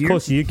Frog? No, of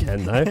course you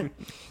can though.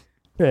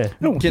 Yeah.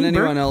 Can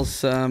anyone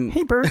else?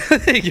 Hey, Bert.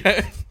 There you go.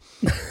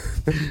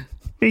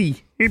 Hey,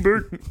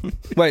 Bert.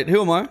 Wait,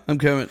 who am I? I'm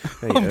Kermit.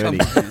 Hey, Ernie.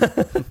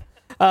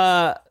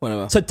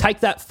 Whatever. So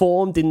Take That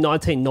formed in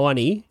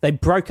 1990. They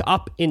broke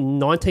up in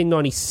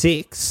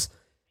 1996,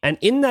 and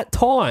in that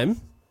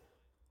time,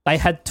 they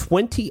had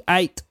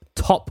 28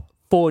 top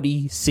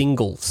 40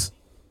 singles.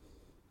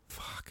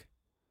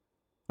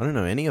 I don't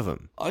know any of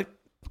them.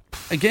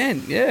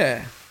 Again,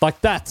 yeah.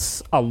 Like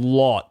that's a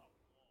lot.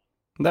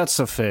 That's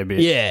a fair bit.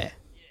 Yeah,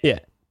 yeah.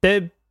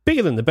 They're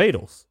bigger than the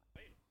Beatles.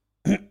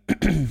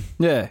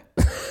 Yeah.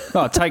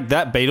 Oh, take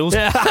that, Beatles.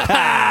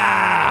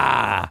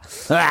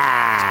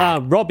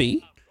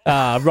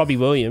 Robbie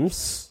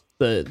Williams,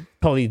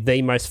 probably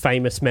the most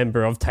famous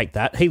member of Take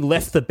That. He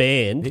left the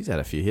band. He's had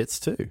a few hits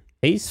too.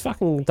 He's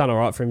fucking done all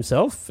right for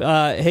himself.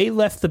 He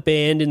left the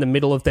band in the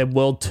middle of their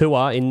world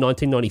tour in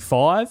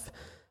 1995.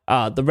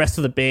 The rest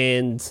of the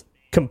band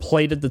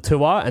completed the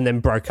tour and then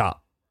broke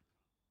up.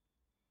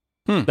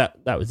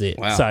 That was it.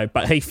 Wow. So,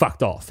 but he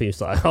fucked off. He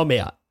was like, I'm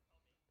out.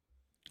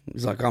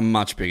 He's like, I'm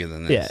much bigger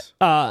than this.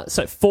 Yeah.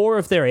 So 4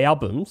 of their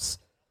albums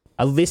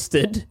are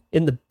listed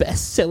in the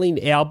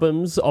best-selling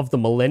albums of the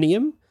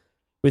millennium,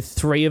 with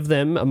 3 of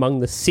them among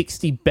the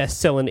 60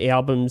 best-selling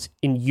albums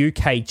in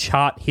UK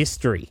chart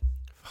history.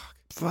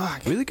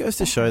 Fuck. It really goes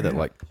to show that,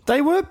 like,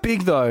 They were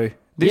big, though.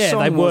 This Yeah,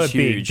 song they were was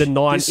big. huge. The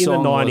nine- This in the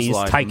song was, 90s,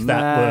 like, Take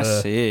That were-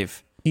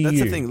 massive. that's the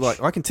Huge. thing.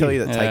 Like, I can tell you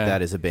that Take Yeah.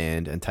 That is a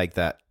band, and Take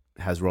That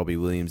has Robbie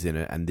Williams in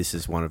it, and this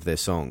is one of their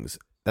songs.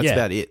 That's Yeah.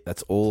 about it.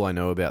 That's all I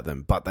know about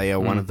them. But they are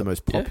one of the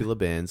most popular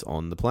bands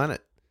on the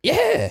planet.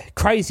 Yeah,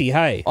 crazy,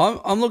 hey.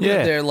 I'm looking Yeah.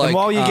 at their like. and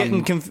while you're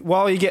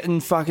um, getting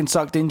fucking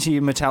sucked into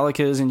your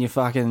Metallicas and your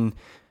fucking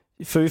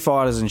Foo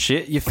Fighters and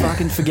shit, you're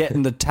fucking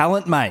forgetting the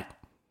talent, mate.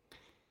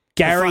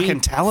 Gary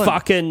fucking talent.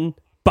 fucking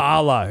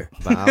Barlow.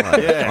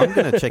 I'm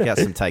going to check out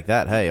some Take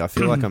That. Hey, I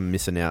feel like I'm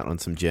missing out on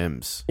some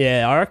gems.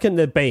 Yeah, I reckon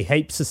there'd be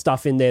heaps of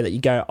stuff in there that you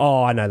go,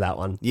 oh, I know that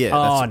one. Yeah.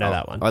 Oh, that's- I know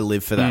that one. I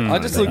live for that. I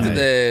just looked at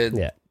their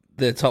Yeah.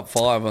 their top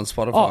 5 on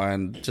Spotify, Oh.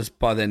 and just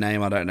by their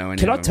name, I don't know any.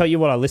 Can of I them. tell you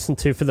what I listened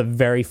to for the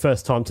very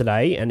first time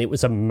today? And it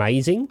was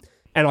amazing.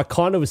 And I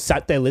kind of was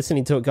sat there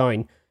listening to it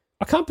going,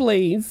 I can't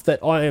believe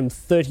that I am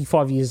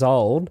 35 years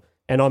old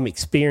and I'm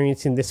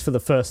experiencing this for the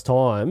first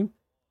time.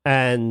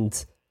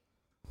 And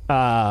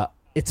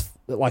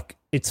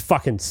it's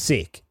fucking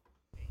sick.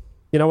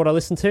 You know what I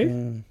listened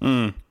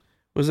to?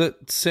 Was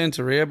it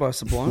Santeria by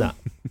Sublime? No.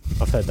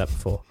 I've heard that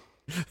before.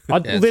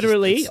 I'd Yeah, it's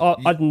literally, just-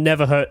 I'd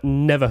never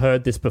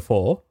heard this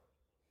before.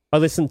 I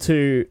listened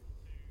to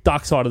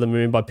Dark Side of the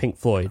Moon by Pink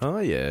Floyd. Oh,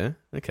 yeah.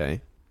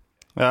 Okay.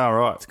 All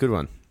right. It's a good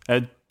one.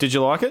 Did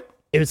you like it?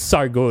 It was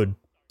so good.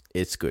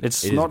 It's good.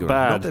 It's It is a not good one.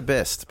 bad. Not the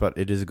best, but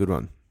it is a good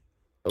one.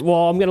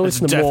 Well, I'm going to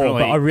listen to more,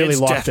 but I really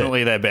liked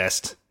definitely their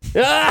best.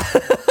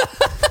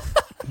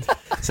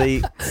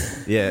 See,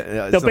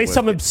 yeah. There'll be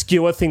some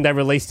obscure thing they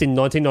released in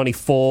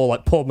 1994,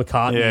 like Paul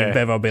McCartney Yeah. and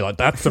Bevo will be like,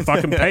 that's the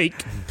fucking peak.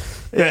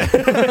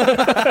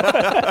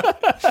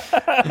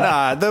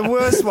 Nah, the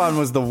worst one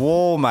was The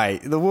Wall,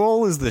 mate. The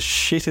Wall is the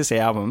shittest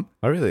album.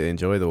 I really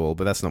enjoy The Wall,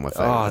 but that's not my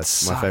favorite. Oh, it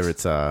That's my sucks.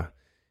 favorite's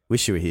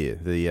Wish You Were Here,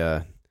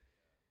 the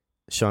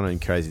Shining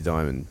Crazy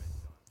Diamond.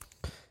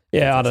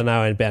 Yeah, I don't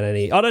know about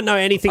any. I don't know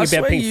anything I about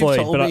swear Pink you've Floyd,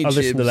 told but me, I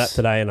listened to that Chibs.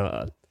 today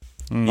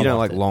and You don't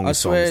like long I songs,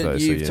 swear though,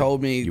 you've so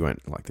told me. you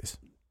won't like this.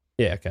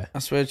 yeah, okay. I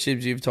swear,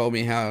 Chibs, you've told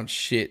me how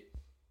shit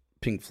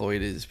Pink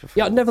Floyd is before.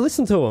 Yeah, I'd never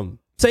listened to them.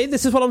 See,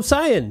 this is what I'm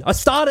saying. I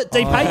start at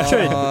Deep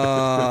Hatred.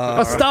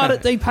 I start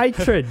at Deep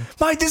Hatred.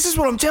 Mate, this is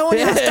what I'm telling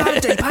you. I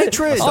started Deep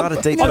Hatred.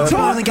 Started Deep I'm Purple.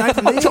 trying,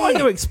 I'm trying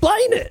to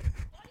explain it.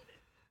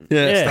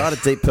 Yeah.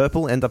 Started Deep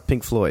Purple, end up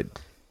Pink Floyd.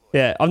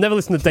 Yeah, I've never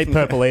listened to Deep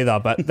Purple either,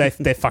 but they're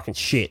fucking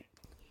shit.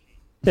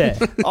 Yeah.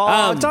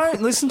 Oh,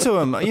 don't listen to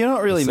him. You're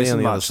not really See on missing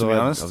the other much, to be side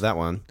honest. of that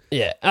one.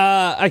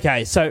 Yeah.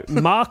 Okay, so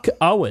Mark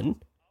Owen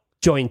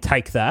joined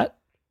Take That.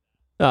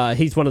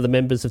 He's one of the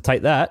members of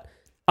Take That.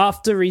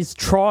 After his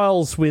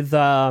trials with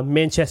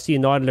Manchester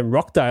United and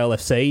Rockdale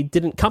FC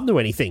didn't come to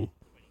anything.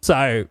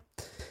 So,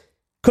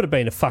 could have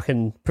been a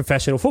fucking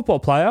professional football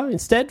player.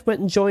 Instead, went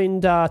and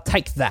joined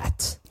Take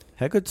That.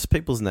 How good's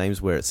people's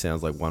names where it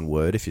sounds like one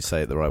word if you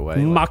say it the right way?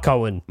 Mark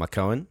Owen.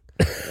 McCohen?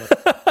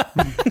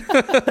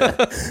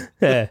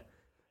 Yeah.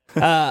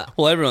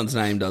 Well, everyone's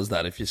name does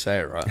that if you say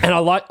it right. And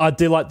I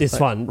do like this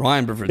one.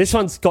 Ryan Beveridge. This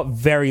one's got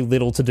very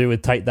little to do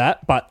with Take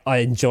That, but I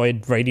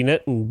enjoyed reading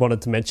it and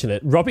wanted to mention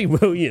it. Robbie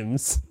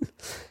Williams.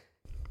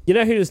 You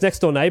know who his next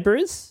door neighbour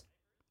is?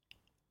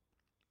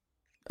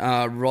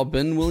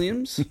 Robin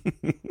Williams.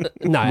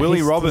 No, Willie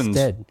he's Robbins.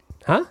 dead.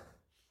 Huh?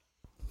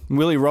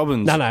 Willie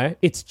Robbins. No,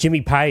 it's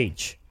Jimmy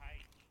Page.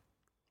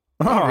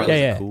 Oh, really?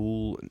 Yeah.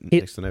 Cool. It-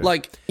 Next to neighbor.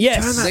 Like,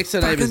 Yes. next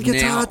to neighbours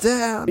now.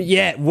 down.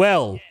 Yeah,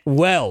 well.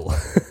 Well,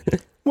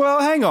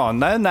 hang on.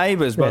 They're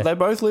neighbours, but Yeah. they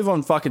both live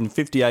on fucking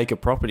 50-acre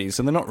properties,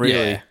 so they're not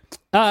really...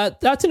 Yeah.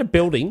 That's in a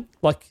building.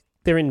 Like,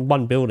 they're in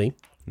one building.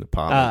 An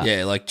apartment.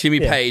 Yeah, like Jimmy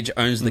Yeah. Page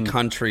owns the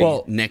country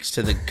Well- next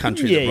to the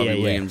country Yeah, that Robbie yeah,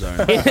 yeah. Williams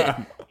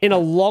owns. In a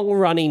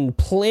long-running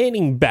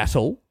planning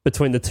battle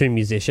between the two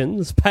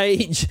musicians,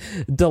 Page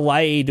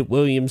delayed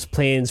Williams'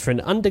 plans for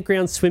an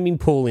underground swimming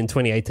pool in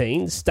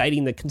 2018,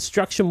 stating that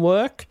construction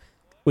work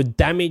would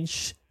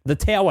damage the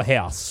Tower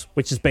House,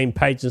 which has been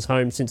Page's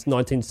home since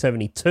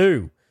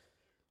 1972.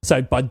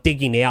 So by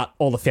digging out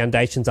all the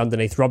foundations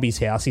underneath Robbie's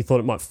house, he thought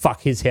it might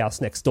fuck his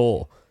house next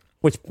door,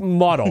 which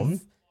might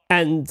have.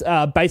 And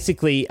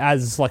basically,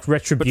 as like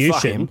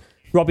retribution, him.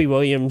 Robbie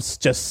Williams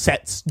just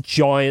sets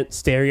giant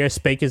stereo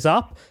speakers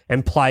up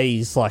and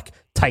plays like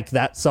Take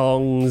That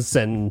songs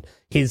and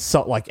his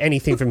like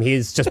anything from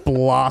his, just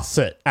blasts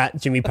it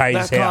at Jimmy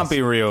Page's That house can't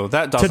be real.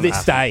 That to doesn't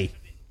this happen. day.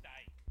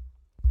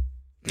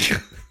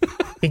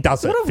 He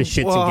does it for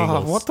shits and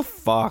giggles. What the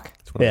fuck?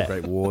 It's one of Yeah.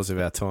 the great wars of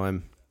our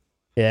time.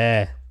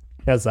 Yeah,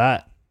 how's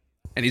that?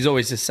 And he's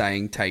always just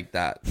saying, take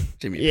that,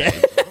 Jimmy Yeah.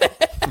 Page.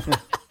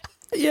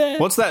 Yeah,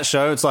 What's that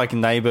show? It's like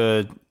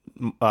Neighbour...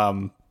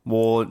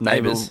 War...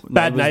 Neighbours.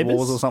 Bad Neighbours?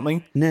 Wars or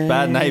something?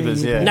 Bad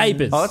Neighbours, yeah.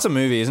 Neighbours. Oh, that's a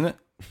movie, isn't it?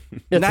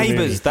 That's a movie.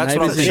 Neighbours. That's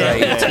what I'm Neighbours is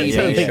thinking. a That's what TV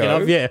I'm thinking show.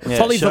 of. Yeah, Yeah.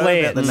 Holly Show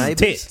Valaire's about the neighbours.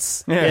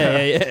 tits.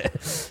 Yeah. Yeah.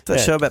 That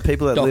show about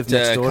people that live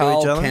next Dr. door to each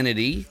Carl other.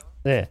 Kennedy,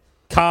 Yeah.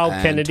 Carl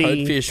And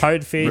Kennedy,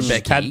 Toadfish,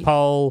 Rebecca,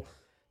 Tadpole,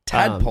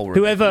 Tadpole,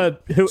 whoever,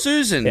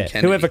 Susan yeah,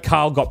 Kennedy. whoever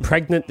Carl got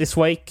pregnant this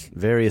week.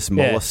 Various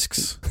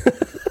mollusks.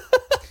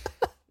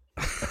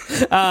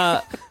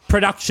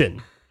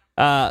 Production.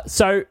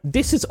 So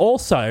this is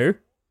also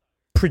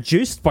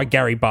produced by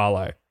Gary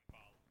Barlow.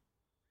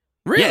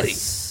 Really?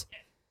 Yes.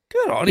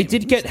 Good on He him.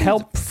 did get This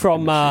help dude's a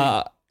from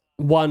fucking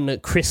one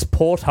Chris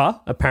Porter,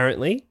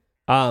 apparently,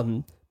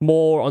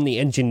 more on the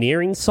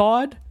engineering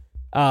side.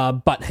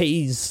 But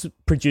he's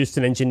produced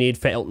and engineered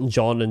for Elton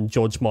John and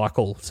George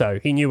Michael, so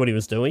he knew what he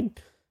was doing.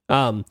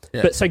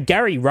 But so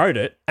Gary wrote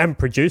it and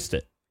produced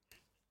it.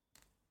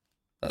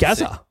 That's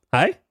sick. Gaza,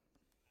 hey?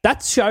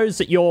 That shows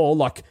that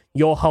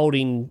you're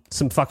holding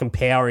some fucking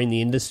power in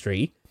the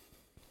industry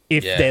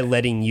if Yeah. they're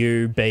letting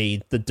you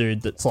be the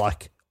dude that's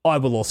like, I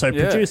will also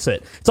Yeah. produce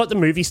it. It's like the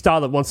movie star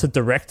that wants to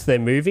direct their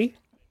movie.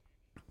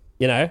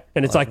 You know?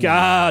 And it's like,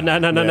 no.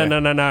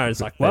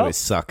 It's like, They well, always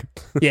suck.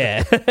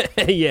 yeah.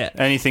 Yeah.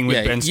 Anything with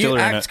Yeah, Ben you Stiller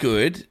in act it.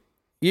 good.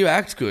 You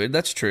act good,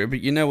 that's true. But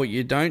you know what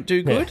you don't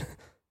do good?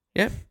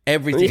 Yep.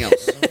 Everything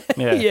else.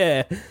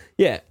 Yeah.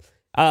 Yeah.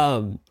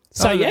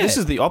 So, Oh, yeah. This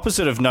is the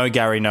opposite of no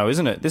Gary, no,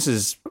 isn't it? This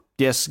is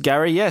yes,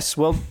 Gary, yes,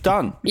 well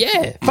done.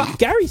 Yeah. Fuck,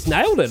 Gary's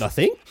nailed it, I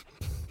think.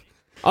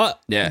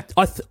 Yeah.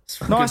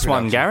 Nice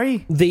one,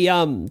 Gary.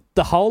 The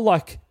whole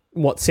like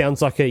what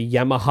sounds like a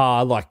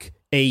Yamaha like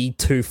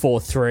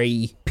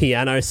E243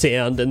 piano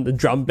sound and the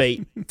drum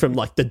beat from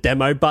like the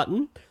demo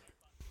button.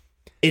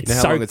 It's You know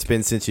how so long it's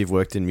been since you've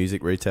worked in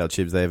music retail,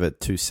 Chibs? They have a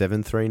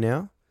 273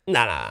 now?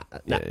 nah.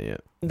 Yeah.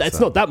 That's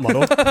So- not that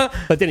model. I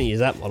didn't use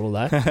that model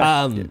though.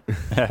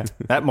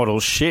 That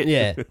model's shit.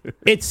 Yeah,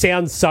 it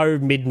sounds so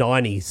mid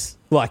 90s.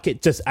 Like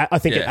it just, I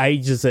think it Yeah.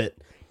 ages it,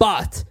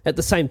 but at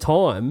the same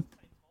time,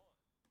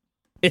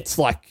 it's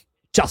like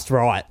just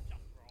right.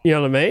 You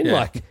know what I mean? Yeah.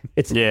 Like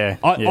it's. Yeah,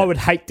 I yeah. would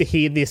hate to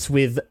hear this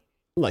with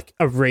like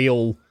a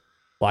real,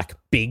 like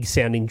big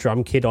sounding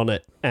drum kit on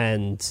it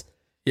and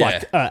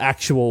like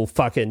actual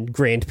fucking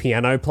grand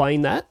piano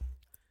playing that.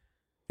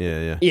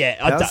 Yeah. Yeah,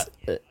 How's-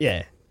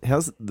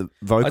 How's the I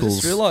vocals?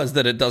 just realised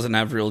that it doesn't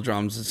have real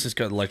drums. It's just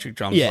got electric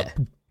drums. Yeah.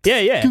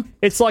 Yeah.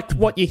 It's like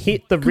what you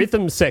hit the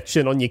rhythm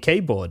section on your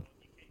keyboard.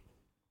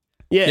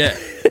 Yeah. Yeah.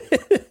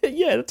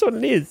 Yeah, that's what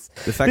it is.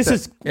 The fact This that-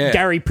 is Yeah.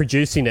 Gary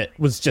producing it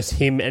was just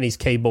him and his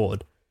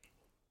keyboard.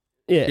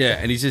 Yeah. Yeah,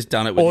 and he's just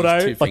done it with Auto-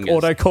 his two like fingers.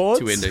 auto chords?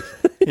 Two index.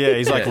 Yeah,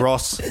 he's like Yeah.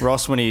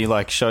 Ross when he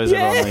like shows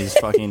everyone his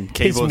fucking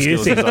keyboard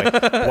skills. music. He's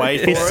like,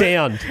 wait His for it.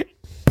 sound.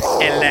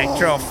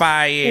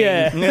 Electrifying.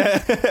 Yeah.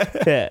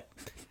 Yeah.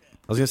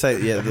 I was going to say,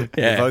 the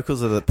Yeah.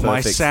 vocals are the perfect.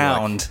 My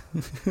sound.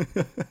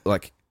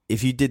 Like,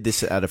 if you did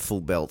this at a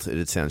full belt,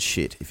 it'd sound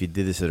shit. If you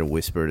did this at a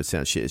whisper, it'd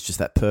sound shit. It's just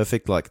that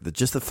perfect, like,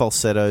 just the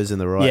falsettos in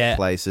the right Yeah.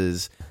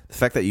 places. The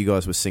fact that you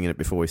guys were singing it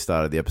before we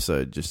started the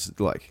episode, just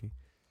like...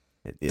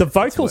 The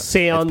vocals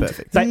sound,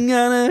 perfect.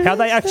 how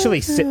they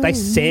actually they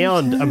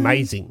sound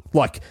amazing.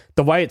 Like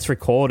the way it's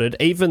recorded,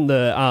 even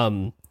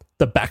the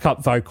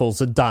backup vocals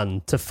are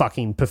done to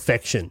fucking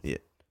perfection. Yeah.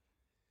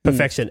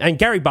 Perfection. And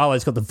Gary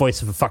Barlow's got the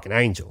voice of a fucking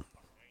angel.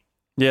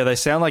 Yeah, they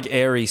sound like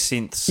airy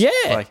synths. Yeah.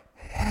 Like,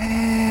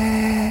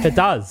 It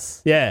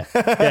does. Yeah.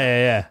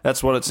 Yeah.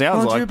 that's what it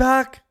sounds like.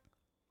 back?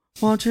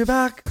 Want you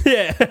back?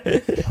 Yeah.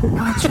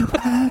 Want you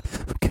back?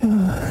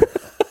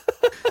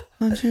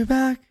 Want you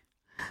back?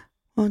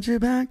 Want you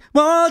back?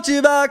 Want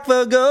you back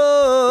for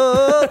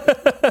good?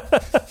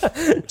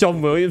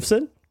 John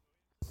Williamson.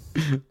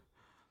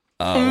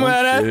 I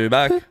want you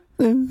back.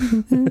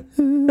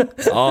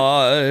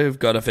 I've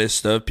got a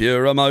fist of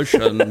pure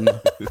emotion.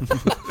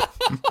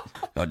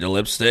 Got your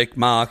lipstick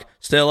mark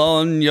still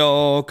on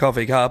your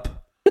coffee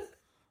cup.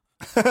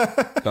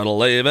 Gotta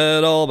leave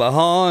it all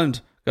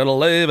behind. Gotta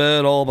leave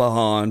it all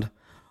behind.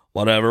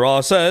 Whatever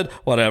I said,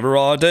 whatever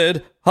I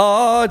did,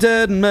 I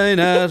didn't mean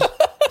it.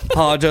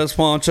 I just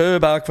want you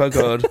back for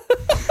good.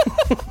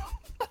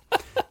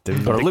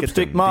 Got a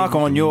lipstick mark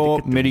on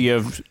your MIDI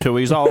of 2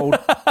 years old.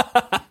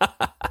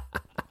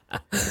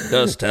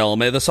 Just tell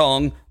me the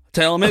song,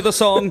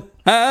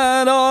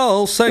 and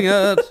I'll sing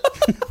it.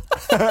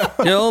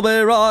 You'll be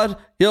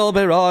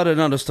right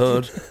and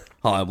understood.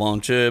 I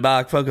want you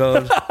back for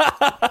good.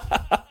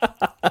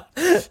 I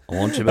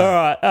want you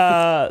back. All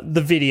right.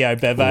 The video,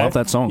 Bevo. I love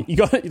that song.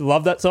 You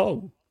love that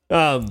song.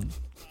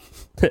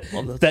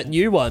 That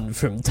new one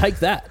from Take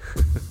That.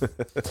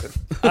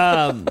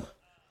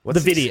 The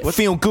video.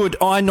 Feel good,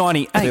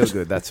 I-98. Feel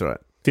good, that's right.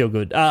 Feel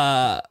good.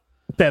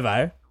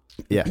 Bevo,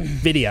 Yeah.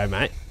 video,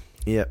 mate.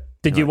 Yep.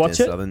 Did you watch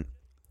Dan it? Southern.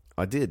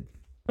 I did.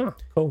 Oh,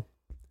 cool.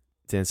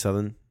 Dan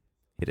Southern,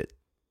 hit it.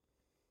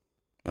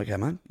 Okay,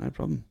 man, no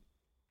problem.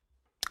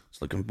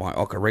 Just looking for my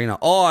ocarina.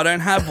 Oh, I don't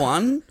have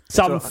one.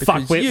 Some Because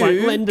fuckwit you-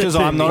 won't lend it Because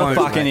to I'm me. not a Won't,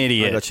 fucking mate. I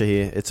idiot. got you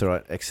here. It's all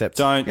right. Except,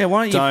 Don't. Yeah,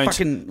 why don't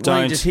you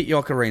don't, just hit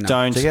your ocarina?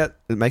 Don't. check out.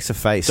 It makes a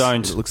face.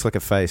 Don't. It looks like a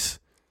face.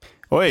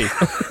 Oi,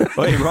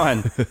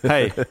 Ryan.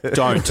 Hey,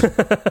 don't.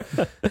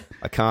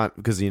 I can't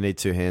because you need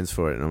two hands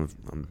for it, and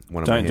I'm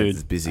one of Don't, my hands dude.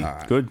 is busy.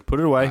 Good.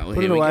 Put it away. Alright, well,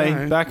 Put it here we away.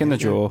 go. Back in the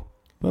Here we drawer.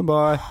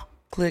 Bye-bye.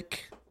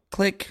 Click,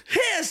 click.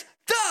 Here's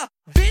the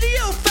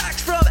video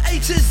facts from A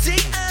to Z,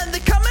 and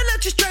they're coming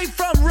at you straight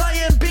from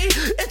Ryan B.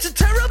 It's a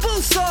terrible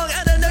song,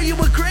 and I know you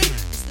agree.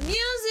 It's the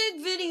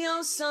music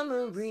video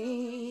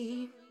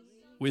summary.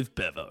 With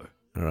Bevo.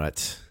 All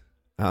right.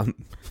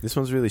 This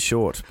one's really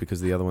short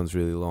because the other one's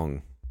really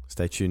long.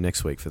 Stay tuned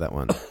next week for that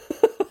one.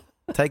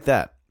 Take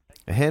that.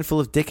 A handful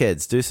of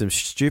dickheads do some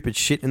stupid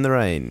shit in the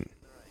rain.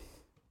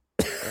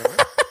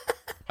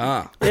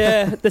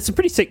 Yeah, there's some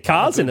pretty sick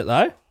cars in it,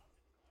 though.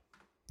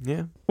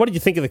 Yeah. What did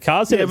you think of the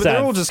cars in Yeah, it, but they're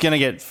Zav? all just going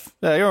to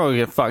they're all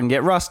going to fucking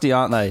get rusty,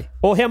 aren't they?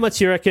 Or how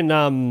much you reckon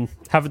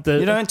have the...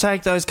 You don't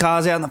take those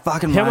cars out in the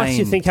fucking how rain. much do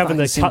you think having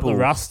to Fucking cut the simple.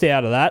 rust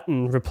out of that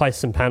and replace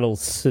some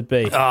panels would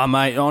be? Oh,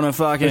 mate, on a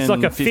fucking It's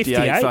like a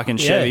 58 fucking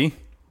yeah. Chevy.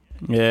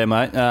 Yeah,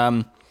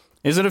 mate.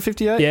 Is it a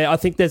 58? Yeah, I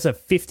think there's a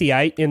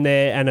 58 in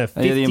there and a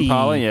 50... Yeah, the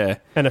Impala, yeah.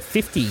 And a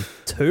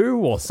 52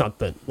 or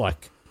something,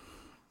 like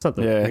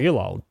something Yeah. real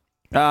old.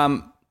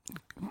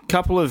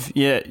 Couple of,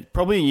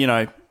 probably,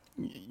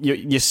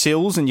 your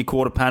sills and your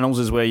quarter panels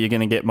is where you're going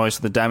to get most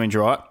of the damage,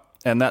 right?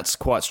 And that's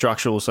quite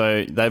structural,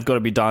 so they've got to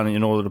be done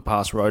in order to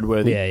pass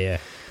roadworthy.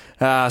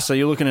 Yeah. So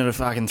you're looking at a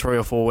fucking 3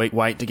 or 4 week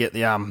wait to get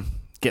the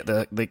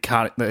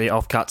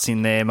offcuts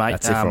in there, mate.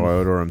 That's if I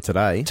order them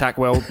today. Tack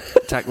weld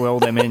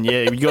them in.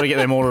 Yeah, you got to get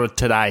them ordered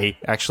today,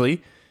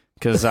 actually,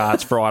 because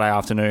it's Friday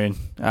afternoon.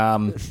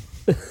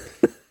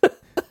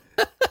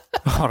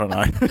 I don't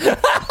know.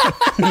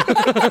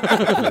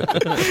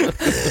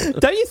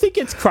 Don't you think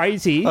it's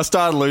crazy? I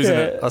started losing Yeah,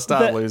 it. I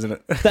started that- losing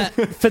it. that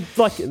for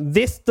like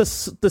this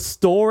the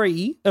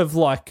story of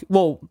like,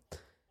 well,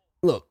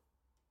 look,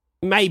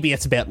 maybe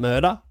it's about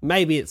murder,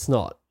 maybe it's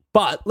not,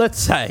 but let's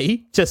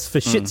say just for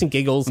shits and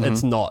giggles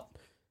it's not.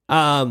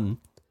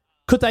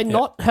 Could they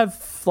not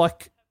have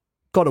like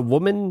got a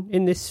woman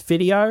in this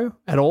video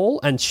at all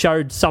and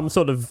showed some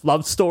sort of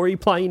love story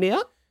playing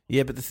out?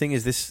 Yeah, but the thing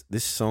is,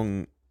 this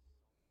song,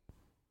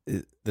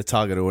 the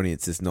target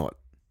audience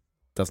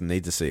doesn't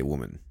need to see a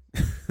woman.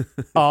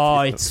 Oh,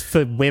 it's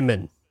for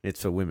women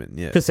It's for women,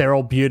 yeah. because they're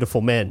all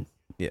beautiful men.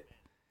 Yeah.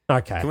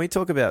 Okay. Can we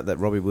talk about that?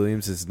 Robbie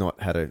Williams has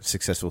not had a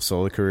successful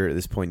solo career at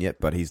this point yet,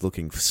 but he's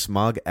looking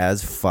smug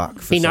as fuck.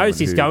 For He knows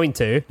he's someone going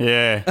to.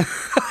 Yeah.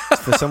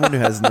 for someone who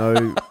has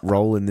no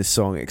role in this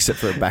song except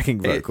for a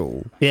backing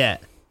vocal. Yeah.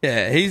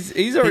 Yeah, he's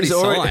already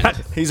signed.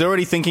 He's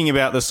already thinking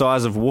about the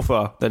size of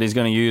woofer that he's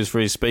going to use for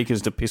his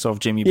speakers to piss off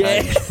Jimmy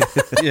Page.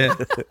 Yeah.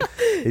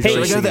 He's Should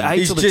already we go the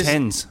singing- 8s or the just-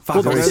 10s? Fuck,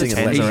 he's I'll already go the singing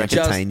 10s, Let I Me reckon.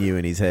 Entertain You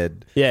in his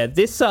head. Yeah,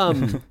 this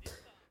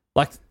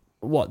like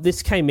what?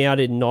 This came out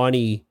in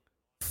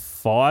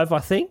 95, I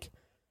think.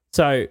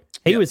 So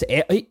he was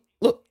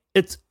look.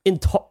 It's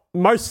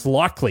most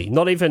likely,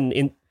 not even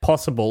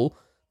impossible,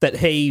 that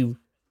he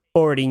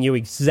already knew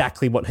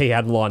exactly what he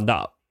had lined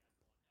up.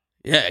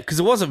 Yeah, because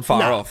it wasn't far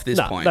No, off this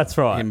no, point. that's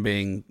right. Him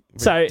being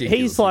So he's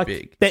ridiculously like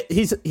big. that.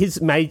 His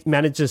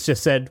managers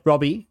just said,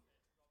 Robbie,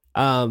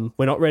 we're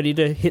not ready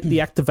to hit the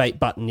activate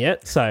button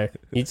yet. So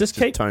you just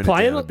keep tone it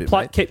playing down a it, bit,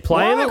 mate. keep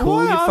playing it.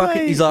 Cool, you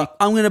fucking, he's like,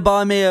 I'm going to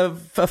buy me a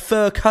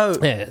fur coat,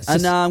 Yeah, it's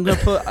and just- I'm going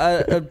to put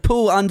a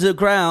pool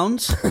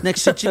underground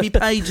next to Jimmy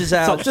Page's So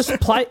house. just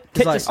play.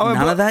 He's like, Just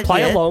none of that play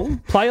yet.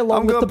 along I'm with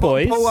the going to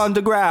boys. pull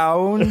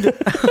underground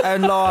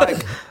and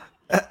like...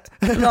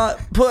 Like,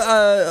 put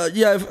I'm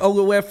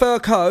gonna wear a fur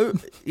coat.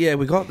 Yeah,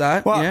 we got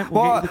that. Yeah,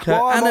 we'll get you the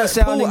coat. And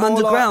a pool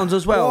underground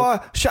as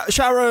well.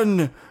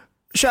 Sharon,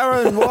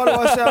 why do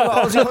I sound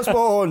like Ozzy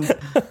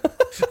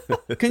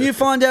Osbourne? Can you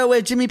find out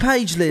where Jimmy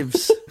Page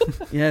lives?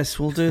 Yes,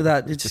 we'll do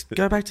that. You just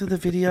go back to the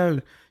video.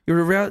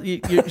 You're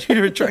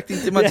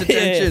attracting too much Yeah,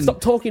 attention.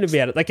 stop talking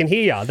about it. They can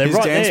hear you. They're His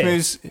right dance there.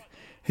 moves...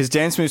 His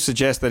dance moves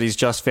suggest that he's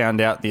just found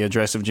out the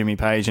address of Jimmy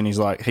Page and he's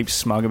like heaps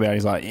smug about it.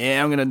 He's like,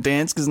 yeah, I'm going to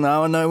dance because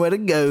now I know where to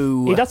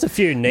go. He does a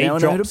few knee Now I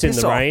know who to drops in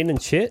piss the off. rain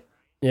and shit.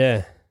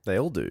 Yeah, They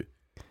all do.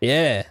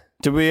 yeah.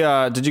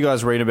 Did you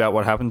guys read about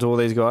what happened to all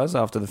these guys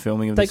after the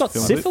filming of They this got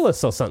film?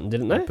 syphilis or something,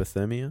 didn't they?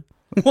 Hypothermia.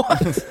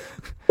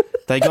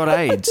 They got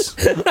AIDS.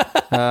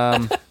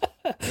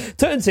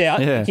 Turns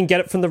out Yeah. you can get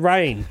it from the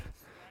rain.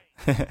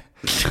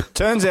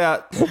 Turns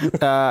out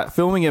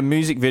filming a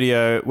music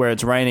video where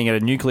it's raining at a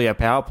nuclear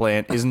power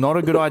plant is not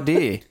a good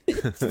idea.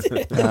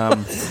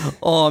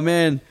 Oh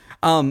man,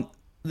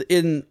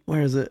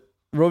 where is it?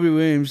 Robbie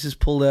Williams just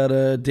pulled out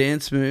a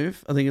dance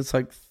move. I think it's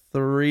like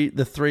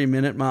the 3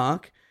 minute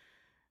mark.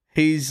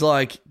 He's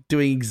like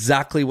doing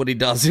exactly what he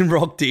does in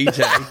Rock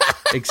DJ,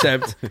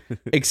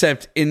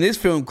 except in this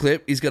film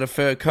clip he's got a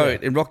fur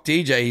coat. In Rock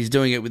DJ he's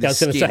doing it with I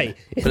his was skin. going to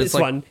say, in but this it's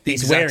like one, the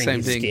he's exact wearing same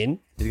his thing. skin.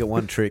 He's got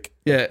one trick.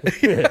 Yeah.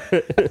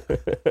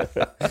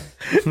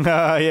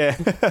 Yeah.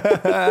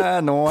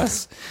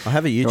 Nice. I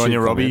have a YouTube You're on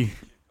your comment. Robbie.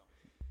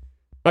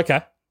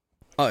 Okay.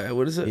 Oh yeah,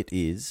 what is it? It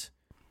is.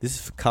 This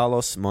is for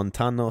Carlos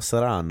Montano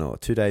Serrano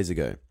 2 days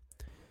ago.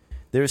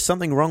 There is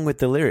something wrong with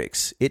the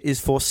lyrics. It is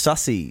for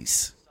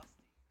sussies.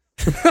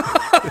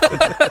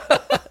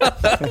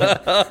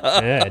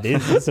 Yeah, it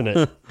is, isn't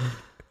it?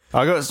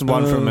 I got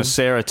one from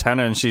Sarah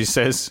Tanner and she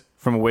says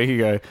from a week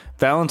ago,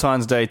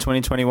 Valentine's Day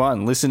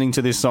 2021, listening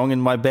to this song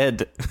in my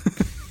bed.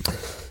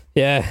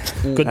 Yeah,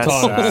 good That's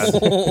times.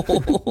 sad.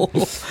 What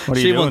are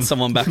She you doing? wants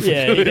someone back for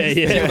Yeah, good.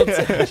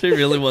 yeah. She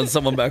really wants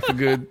someone back for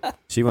good.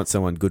 She wants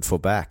someone good for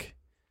back.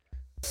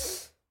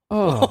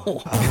 Oh,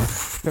 all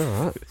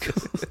right.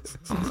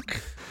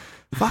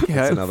 Fuck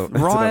That's it. another- that's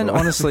Ryan, another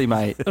one. honestly,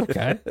 mate.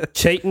 Okay.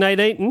 Cheating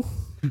ain't eating.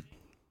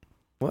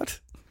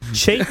 What?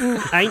 Cheating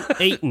ain't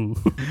eating.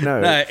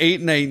 No, No,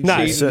 eating ain't No. it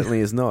cheating. certainly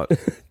is not.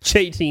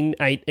 Cheating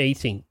ain't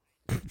eating.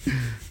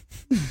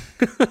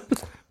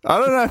 I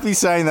don't know if he's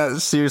saying that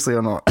seriously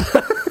or not.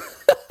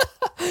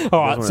 All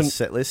right, On a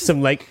set list.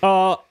 some like.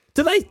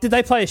 Did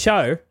they play a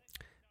show?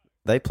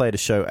 They played a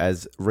show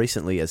as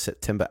recently as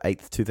September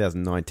 8th,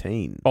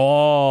 2019.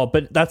 Oh,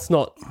 but that's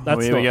not.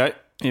 That's Here we not. go.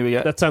 Here we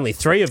go. That's only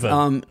 3 of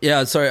them.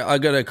 Yeah, sorry, I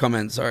got a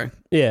comment. Sorry,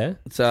 Yeah.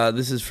 it's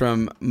this is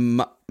from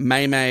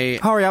May May.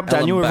 Hurry up,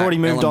 Daniel. We've already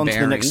moved on to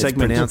the next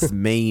segment. Pronounced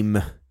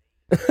meme.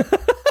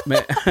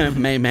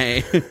 May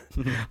May.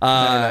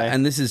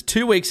 And this is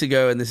 2 weeks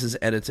ago, and this is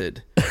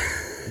edited.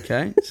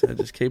 Okay, so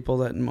just keep all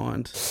that in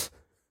mind.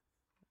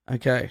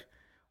 Okay.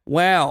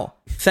 Wow.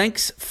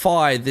 Thanks,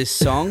 Fi, this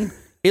song.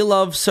 I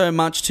love so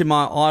much to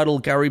my idol,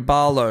 Gary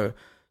Barlow.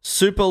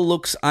 Super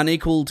looks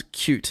unequaled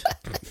cute.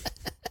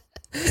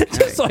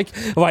 It's like,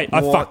 wait,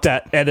 I fucked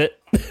that. Edit.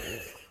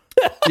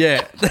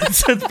 Yeah,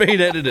 it's been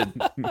edited.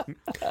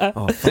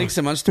 Thanks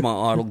so much to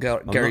my idol,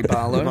 Gary I'm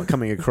Barlow. not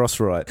coming across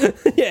right.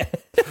 Yeah.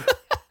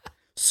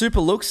 Super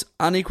looks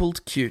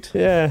unequaled cute.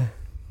 Yeah.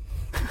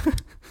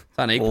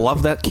 Unequal.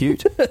 Love that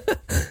cute.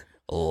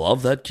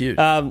 Love that cute.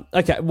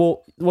 Okay,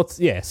 well,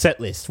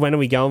 set list. When are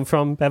we going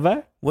from,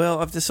 Bevo? Well,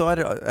 I've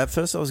decided. At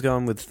first, I was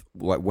going with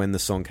like when the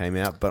song came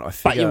out, but I But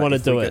figure you want to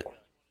if do we it.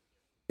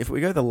 if we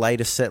go the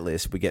latest set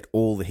list, we get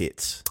all the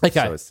hits.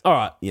 Okay, So it's, all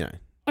right. you know,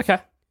 Okay.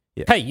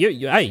 Yeah.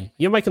 Hey,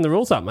 you're making the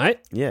rules up, mate.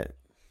 yeah.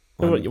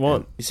 Do what you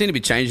want. You seem to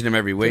be changing them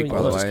every week, Do by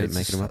what the you way. Keep It's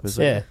making them up as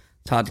Yeah.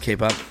 It's hard to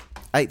keep up.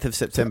 8th of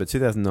September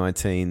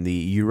 2019, the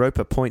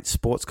Europa Point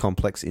Sports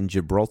Complex in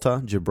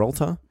Gibraltar.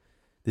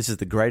 This is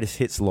the Greatest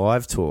Hits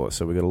live tour,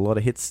 so we've got a lot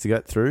of hits to go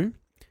through.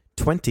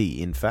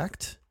 20, in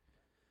fact,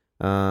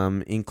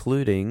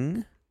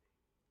 including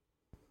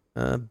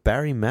a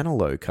Barry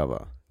Manilow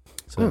cover.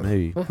 So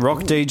maybe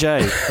Rock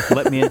DJ,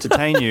 let me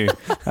entertain you.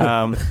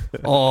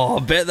 Oh, I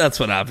bet that's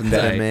what happens.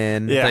 Better Eh?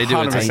 Man. Yeah, They do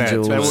it 100%.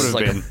 Angels. That would It's have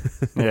like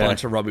been. a Yeah.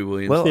 bunch of Robbie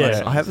Williams. Well,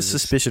 Yeah. I have a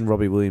suspicion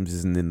Robbie Williams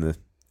isn't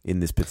in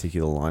this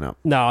particular lineup.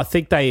 No, I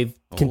think they've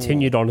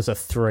continued on as a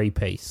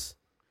 3-piece.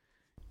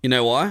 You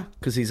know why?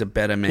 Because he's a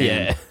better man.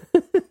 Yeah.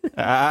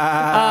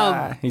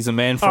 He's a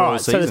man for All all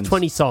right, so seasons. there's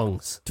 20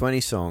 songs. 20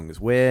 songs.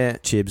 Where,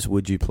 Chibs,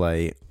 would you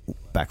play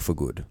Back for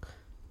Good?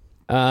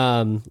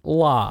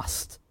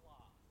 Last.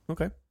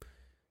 Okay.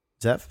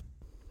 Zav?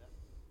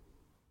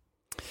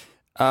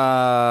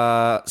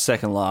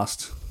 Second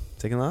last.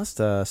 Second last?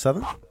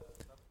 Southern?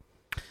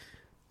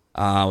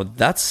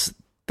 That's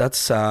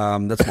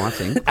my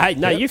thing. Hey,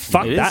 no, you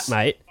fucked It that, is.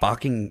 mate.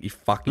 You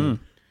fucking.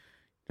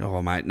 Oh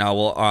mate, no.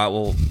 Well, all right.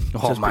 Well,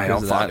 Oh, just mate,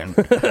 because I'll of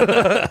fucking.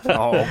 that.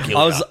 I'll kill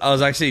I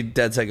was actually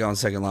dead set going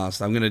second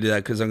last. I'm going to do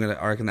that because I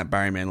reckon that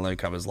Barry Manilow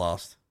covers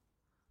last.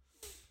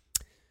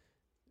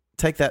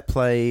 Take that,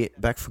 play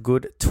Back for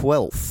Good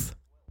 12th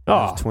Oh,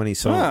 of 20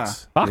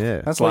 songs. fuck. Yeah.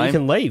 That's well, you lame.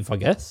 can leave, I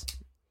guess.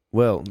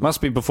 Well, Must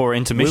be before we're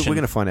intermission.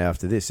 going to find out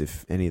after this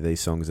if any of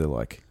these songs are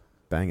like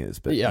bangers.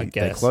 But Yeah, I they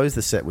guess. close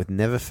the set with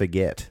Never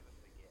Forget.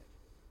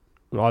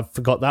 I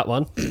forgot that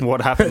one.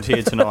 What happened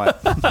here tonight?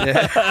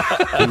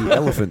 The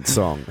Elephant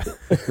song.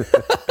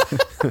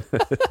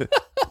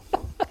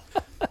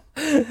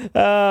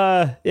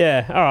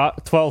 Yeah, all right.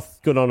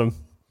 12th, good on him.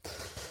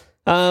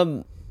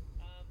 All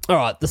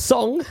right, the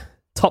song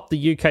topped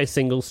the UK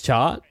singles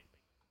chart,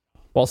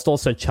 whilst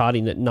also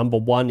charting at number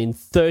 1 in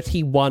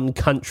 31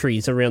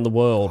 countries around the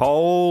world,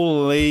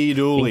 Holy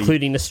dooly.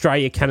 including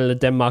Australia, Canada,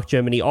 Denmark,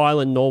 Germany,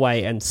 Ireland,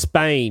 Norway, and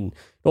Spain.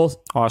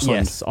 Iceland.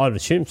 Yes, I'd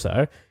assume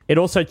so. It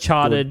also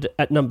charted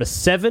at number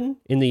 7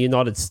 in the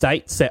United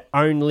States, their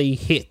only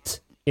hit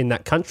in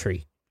that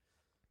country.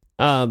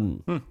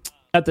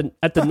 At the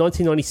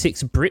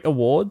 1996 Brit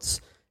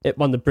Awards, it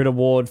won the Brit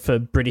Award for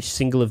British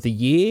Single of the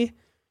Year.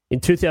 In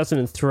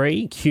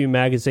 2003, Q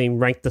Magazine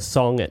ranked the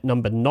song at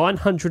number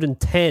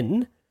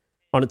 910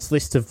 on its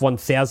list of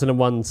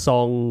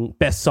 1001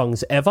 best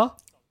songs ever.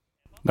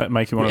 That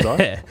make you want to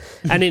die? Yeah.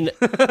 And in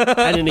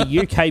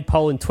a UK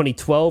poll in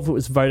 2012, it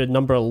was voted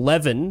number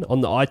 11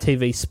 on the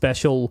ITV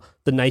special,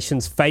 the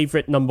nation's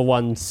favourite number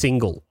 1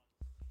 single.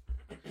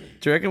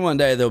 Do you reckon one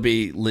day there'll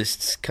be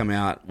lists come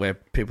out where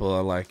people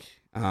are like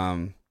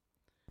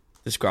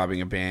describing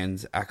a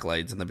band's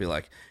accolades, and they'll be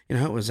like, you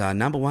know, it was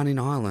number 1 in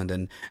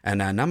Ireland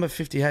and number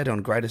 58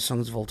 on greatest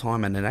songs of all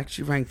time, and it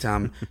actually ranked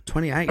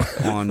 28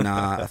 on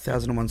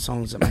 1001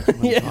 songs that make it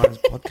on the Times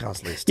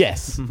podcast list.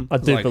 Yes, I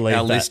do Like, believe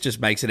our that. list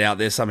just makes it out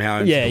there somehow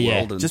into Yeah, the yeah.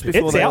 world. And Just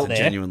people before It's they- out it's a there.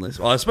 genuine list.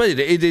 Well, I suppose it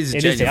is a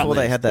It is genuine out Before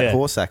list. they had that Yeah.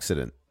 horse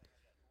accident.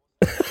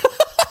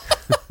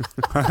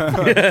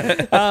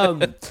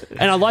 And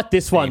I like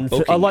this one.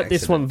 booking I like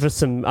this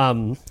accident.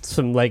 one for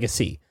some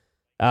legacy.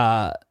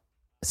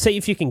 See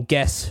if you can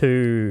guess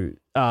who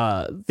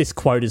this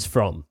quote is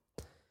from.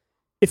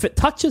 If it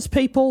touches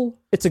people,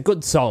 it's a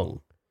good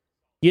song.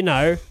 You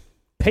know,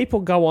 people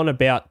go on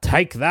about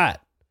take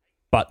that,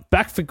 but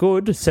Back for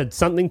Good said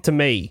something to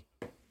me,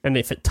 and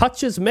if it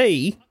touches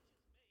me,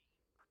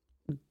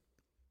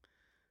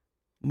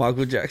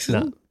 Michael Jackson.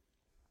 No.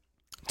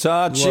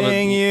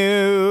 Touching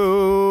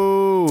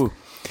you,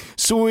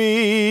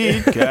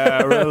 sweet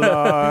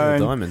Caroline.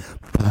 Diamond.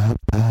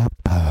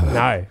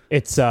 no,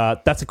 it's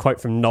that's a quote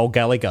from Noel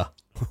Gallagher.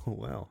 Oh,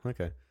 wow.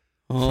 Okay.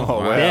 Oh,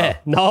 wow. Yeah,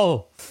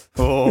 Noel,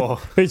 Oh,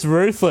 who's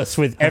ruthless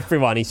with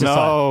everyone. He's just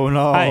no,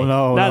 no, hey,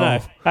 no. no.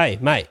 Hey,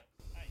 mate,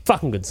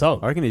 fucking good song.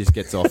 I reckon he just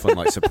gets off on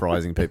like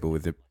surprising people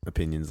with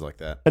opinions like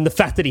that. And the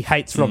fact that he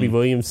hates Robbie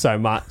Williams so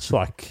much,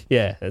 like,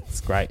 yeah,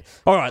 it's great.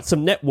 All right,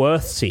 some net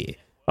worths here.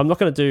 I'm not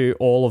going to do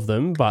all of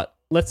them, but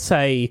let's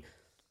say,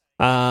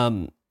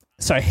 so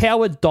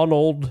Howard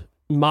Donald,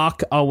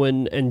 Mark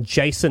Owen, and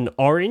Jason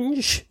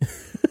Orange,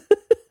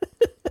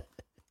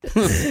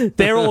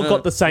 they're all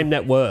got the same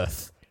net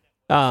worth.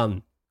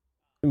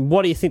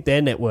 What do you think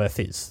their net worth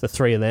is? The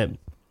three of them.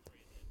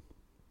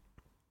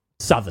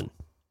 Southern.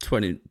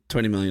 $20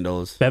 million.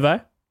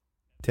 Bevo?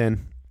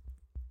 10.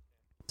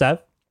 Sav?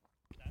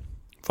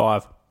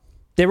 5.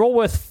 They're all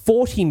worth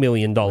 $40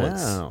 million.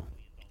 Wow.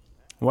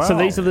 Wow. So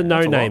these are the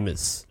That's a lot.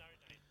 no-namers.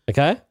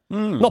 Okay?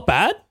 Not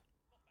bad.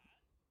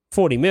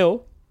 40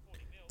 mil.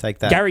 Take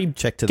that. Gary-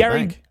 Check to Gary-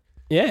 the bank.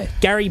 Yeah,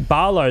 Gary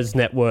Barlow's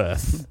net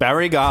worth.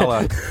 Barry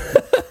Gala.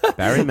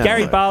 Barry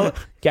Manilow.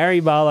 Gary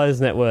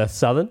Barlow's net worth.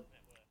 Southern.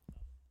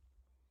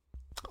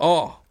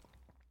 Oh,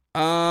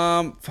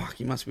 fuck,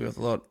 he must be worth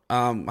a lot.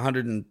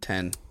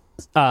 110.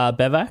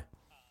 Bevo.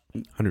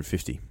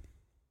 150.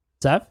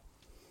 Zav.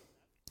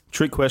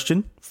 Trick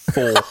question.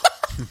 4.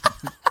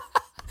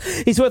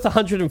 He's worth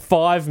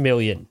 105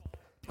 million.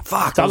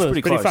 Fuck, that was Southern's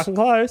pretty close. fucking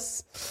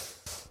close.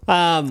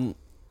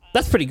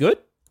 That's pretty good.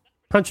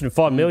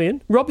 105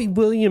 million. Robbie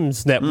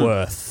Williams' net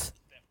worth.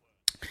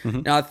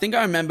 Now, I think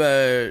I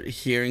remember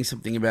hearing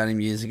something about him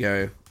years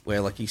ago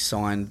where like he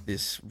signed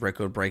this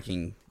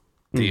record-breaking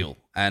deal,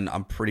 and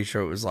I'm pretty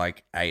sure it was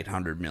like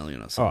 800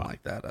 million or something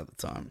like that at the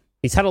time.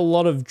 He's had a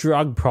lot of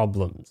drug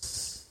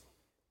problems.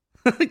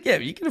 Yeah,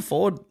 but you can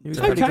afford. He was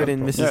pretty good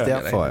in Mrs.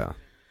 Yeah. Doubtfire.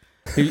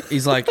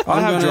 He's like,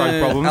 I have drug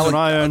problems and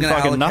I earn I'm gonna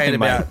fucking allocate nothing,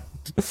 mate. about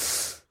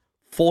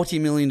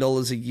 $40 million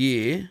a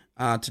year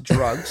to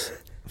drugs.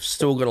 I've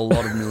still got a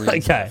lot of millions.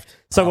 Okay. left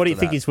So what do you after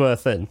think that. he's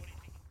worth then?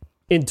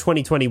 In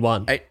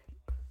 2021. Now,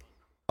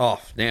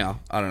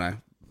 I don't know,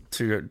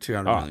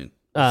 200 million.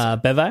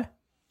 Bevo?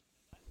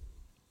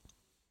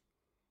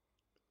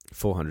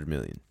 400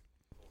 million.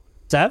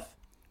 Zav?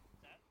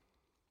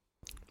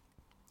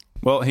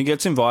 Well, he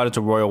gets invited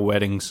to royal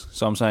weddings,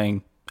 so I'm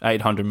saying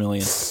 800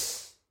 million.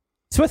 It's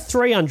worth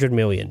 300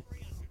 million.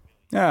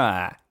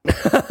 Ah. Nah.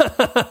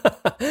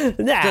 Is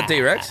that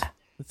D-Rex?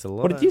 That's a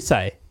lot. What did you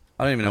say?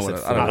 I don't even know what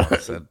I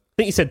said. I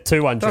think you said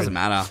 200. Doesn't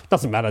matter.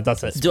 Doesn't matter,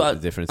 does it? Do I, the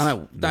difference. I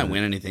don't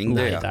win anything.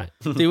 No, do you ya? don't.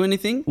 Do you win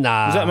anything?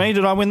 Nah. Is that me?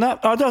 Did I win that?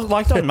 Oh,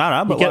 doesn't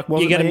matter, but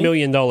You get $1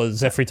 million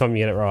every time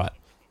you get it right.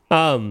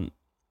 All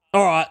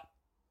right.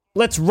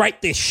 Let's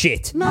rate this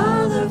shit.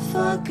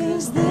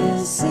 Motherfuckers,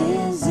 this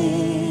is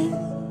it.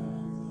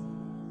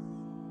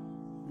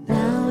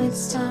 Now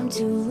it's time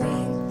to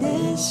rate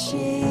this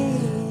shit.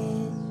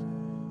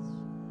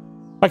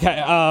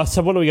 Okay,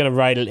 so what are we going to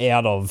rate it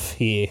out of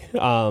here?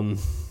 I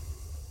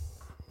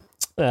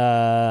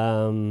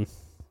don't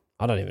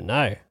even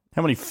know.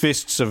 How many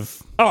fists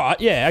of... All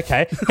right, yeah,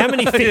 okay. How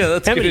many,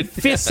 that's how many good.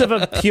 fists of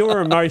a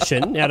pure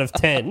emotion out of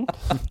 10?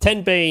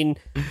 10 being,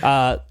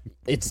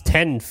 it's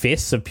 10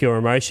 fists of pure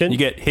emotion. You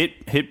get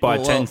hit by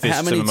Well, 10 fists how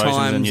of many emotions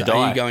times and you are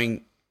die. you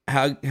going?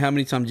 How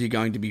many times are you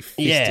going to be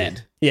yeah.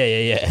 fisted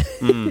Yeah.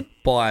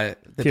 by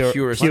the Pure-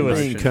 purest pure-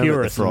 emotion? Being Kermit the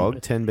Purist.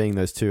 Frog, 10 being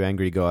those two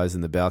angry guys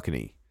in the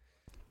balcony.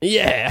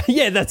 Yeah,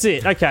 that's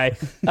it. Okay.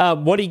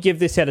 What do you give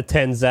this out of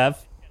 10, Zav?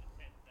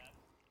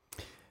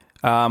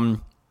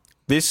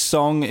 This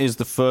song is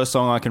the first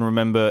song I can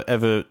remember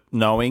ever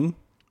knowing,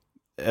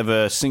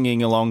 ever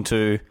singing along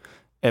to,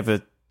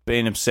 ever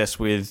being obsessed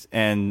with,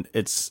 and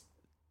it's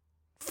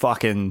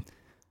fucking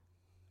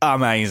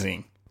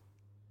amazing.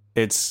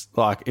 It's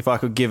like, if I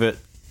could give it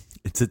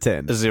It's a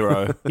 10. a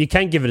 0, You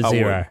can give it a I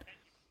 0. would.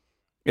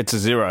 It's a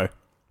 0.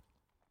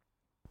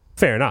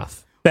 Fair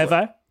enough.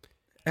 Bevo?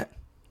 I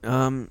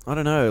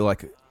don't know.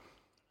 Like,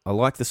 I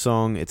like the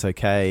song. It's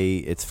okay.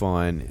 It's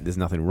fine. There's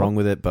nothing wrong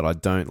with it. But I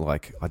don't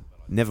like. I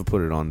never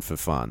put it on for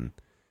fun.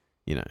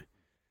 You know,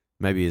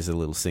 maybe as a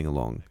little sing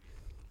along.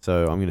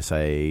 So I'm going to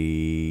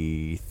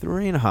say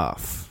 3.5.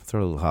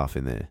 Throw a little half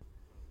in there.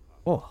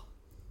 Oh,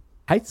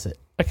 hates it.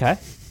 Okay.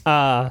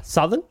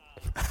 Southern?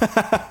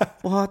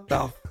 What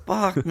the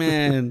fuck,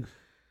 man?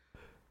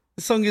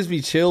 This song gives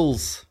me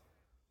chills.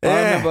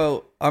 Yeah.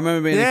 I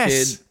remember being Yes.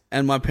 a kid,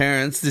 and my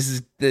parents. This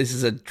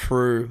is a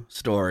true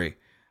story.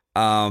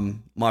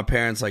 My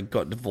parents like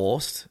got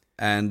divorced,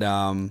 and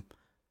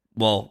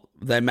well,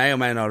 they may or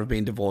may not have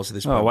been divorced at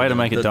this point. Oh, way to but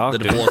make it dark, The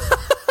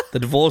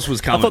dude. divorce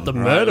was coming. I thought the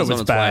right? murder It was on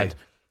its way. bad.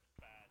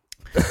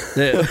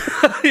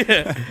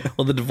 Yeah.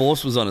 Well, the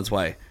divorce was on its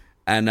way,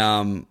 and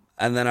then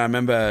I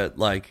remember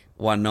like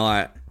one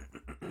night,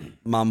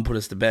 Mum put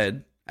us to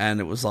bed, and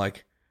it was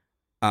like,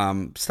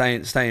 stay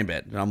in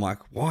bed, and I'm like,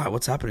 why?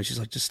 What's happening? She's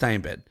like, just stay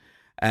in bed,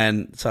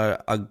 and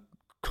so of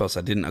course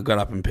I didn't. I got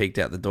up and peeked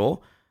out the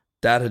door.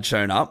 Dad had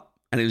shown up,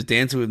 and he was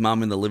dancing with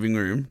Mum in the living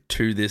room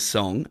to this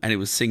song, and he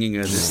was singing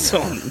her this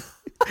song.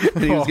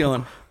 And he was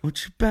going,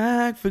 "Want you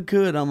back for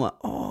good?" I'm like,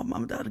 "Oh,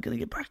 Mum and Dad are gonna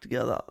get back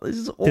together. This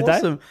is Did they?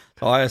 awesome."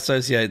 So I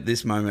associate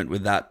this moment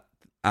with that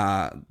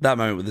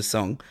moment with this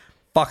song.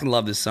 Fucking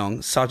love this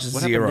song. Such a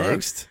What zero. happened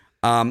next?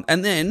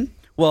 And then,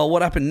 well,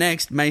 what happened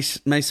next may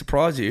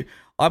surprise you.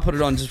 I put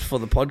it on just before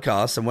the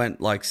podcast and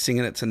went like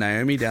singing it to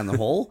Naomi down the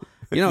hall.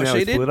 You know what Now she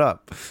we did? split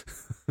up.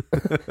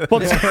 She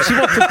wants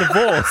a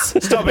divorce.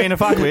 Stop being a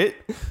fuckwit.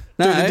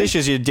 No. Do the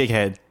dishes, you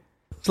dickhead.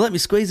 So let me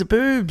squeeze her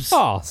boobs.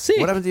 Oh, sick.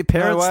 What happened to your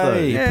parents, No though?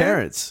 way. Your Yeah.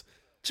 parents.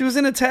 She was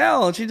in a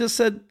towel. She just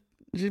said,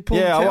 she pulled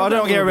the Yeah, towel I down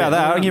don't a care little about bit.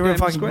 that. I don't give a Gave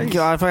her fucking. squeeze.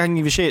 I fucking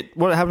give a shit.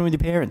 What happened with your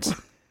parents?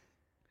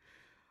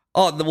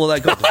 Oh, well, they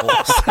got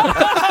divorced.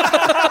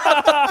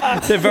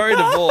 They're very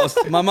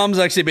divorced. My mum's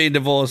actually been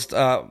divorced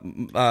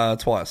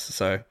twice.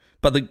 So,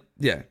 but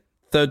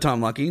third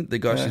time lucky. The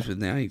guy she's with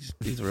now, he's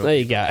a real. There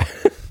you go.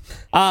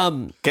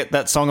 Get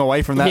that song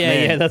away from that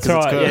man. Yeah, that's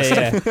 'cause right.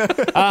 it's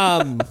cursed.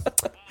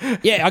 Yeah.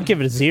 Yeah, I'll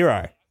give it a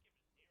 0.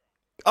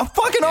 I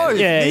fucking oath.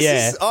 Yeah,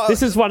 yeah.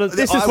 This is one of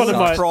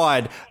my.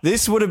 Cried.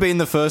 This would have been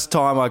the first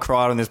time I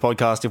cried on this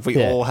podcast if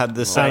we all had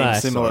the same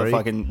similar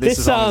fucking. This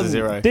is on the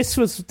zero. This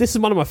is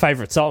one of my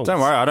favourite songs. Don't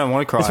worry, I don't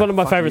want to cry. It's one of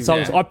my favourite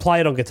songs. Yeah. I play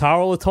it on guitar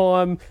all the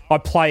time. I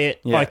play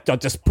it like I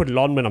just put it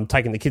on when I'm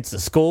taking the kids to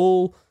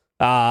school.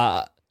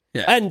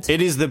 And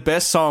it is the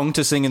best song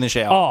to sing in the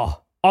shower.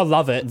 Oh, I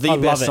love it. The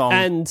best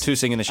song to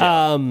sing in the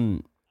shower.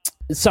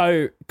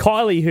 So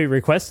Kylie, who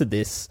requested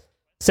this,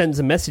 sends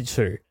a message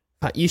through.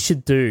 You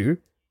should do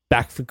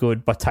Back for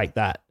Good by Take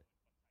That.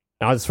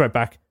 And I just wrote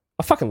back,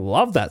 I fucking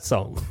love that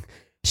song.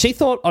 She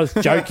thought I was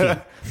joking.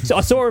 So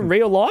I saw her in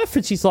real life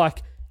and she's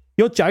like,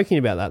 you're joking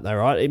about that though,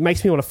 right? It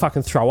makes me want to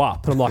fucking throw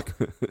up. And I'm like,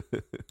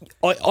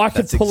 I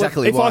could That's pull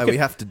exactly it. why we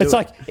have to do it's it.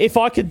 like, if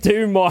I could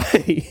do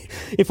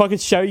if I could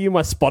show you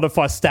my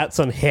Spotify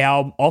stats on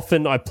how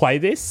often I play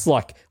this,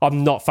 like,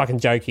 I'm not fucking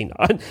joking.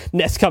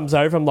 Ness comes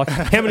over, I'm like,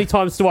 how many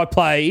times do I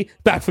play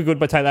Back for Good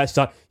by Take That? She's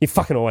like, you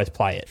fucking always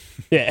play it.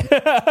 Yeah.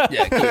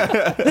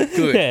 Yeah,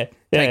 good. Yeah.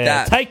 Take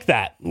that. Take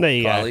that. There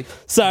you Kylie. go.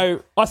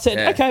 So I said,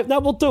 Yeah. okay, no,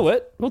 we'll do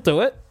it. We'll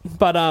do it.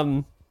 But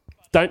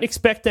don't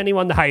expect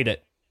anyone to hate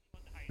it.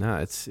 No,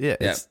 it's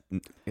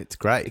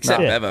great.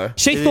 Except Yeah. Bevo.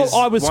 She It thought is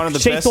I was. one of the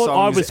She best thought I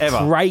songs was ever.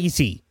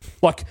 crazy.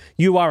 Like,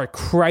 you are a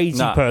crazy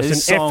Nah, person.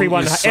 this song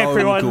Everyone is so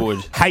everyone good.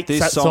 hates This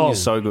that song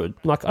is so good.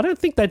 Like, I don't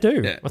think they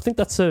do. Yeah. I think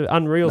that's an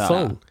unreal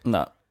song.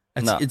 No.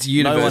 It's No one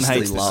universally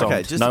hates this loved. song.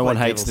 Okay, just No to one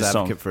play hates devil's this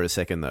song. advocate for a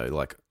second though.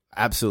 Like,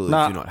 absolutely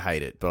Nah. do not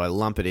hate it, but I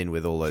lump it in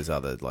with all those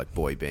other like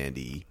boy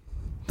bandy.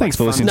 Thanks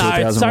for listening No,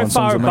 to it's so 1001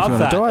 far songs that make you above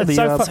wanna that. die. It's The,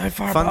 so uh, far, So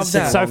far Fun above to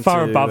sing that. so along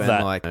far to above and,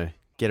 that. Like,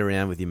 get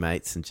around with your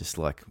mates and just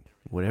like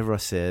whatever I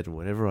said,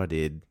 whatever I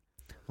did.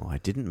 Oh, I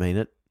didn't mean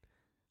it.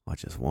 I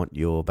just want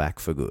your back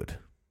for good.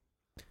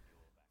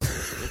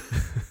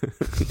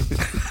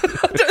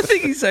 I don't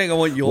think he's saying I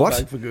want your What?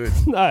 back for good.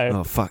 No,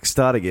 Oh fuck!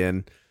 Start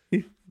again.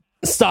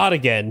 start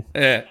again.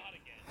 Yeah.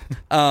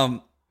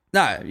 No,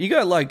 you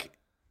got like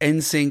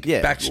NSYNC,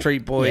 Yeah.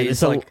 Backstreet Boys. Yeah,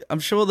 there's a- like, I'm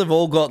sure they've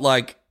all got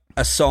like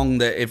a song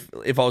that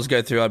if I was to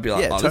go through, I'd be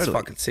like, Yeah, oh, this is totally.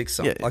 fucking sick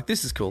song. Yeah. Like,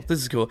 this is cool.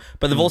 This is cool.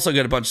 But they've also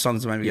got a bunch of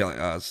songs that make me go like,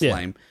 oh, it's Yeah.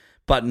 lame.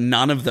 But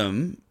none of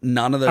those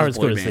Are as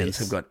boy good as bands this.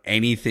 have got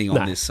anything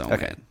No. on this song,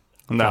 Okay.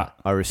 man. No.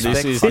 I respect.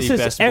 This is This the is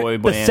best boy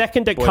the band.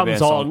 second it boy comes band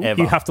song on,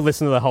 ever. you have to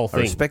listen to the whole I thing.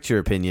 respect your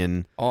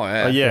opinion, Oh,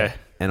 yeah. Yeah.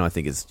 and I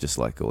think it's just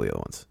like all the other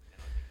ones.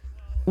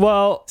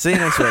 Well, See you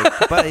next week.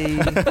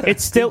 Bye.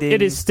 it's still Ding,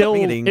 it is still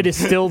ding. it is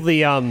still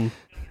the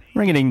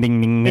Ring a ding ding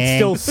ding.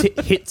 it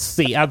still hits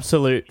the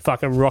absolute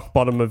fucking rock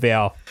bottom of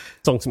our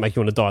songs that make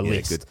you want to die Yeah,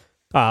 list. good.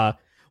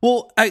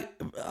 Well,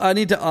 I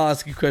need to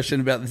ask a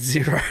question about the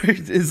zero.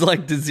 Is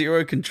like, does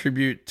zero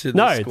contribute to the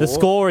No, score? the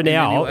score in any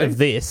now way? of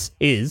this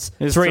is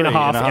It's 3.5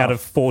 3.5. out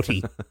of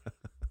 40.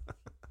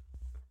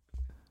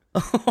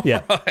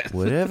 Yeah.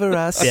 Whatever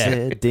I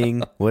said,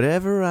 ding.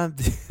 Whatever I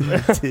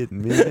didn't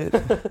mean it.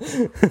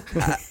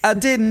 I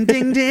didn't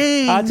ding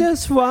ding. I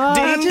just want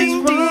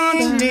ding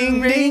ding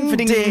ring for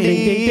ding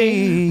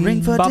ding.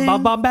 ring for Bam, ding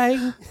bam, bam,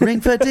 bang.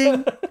 ring for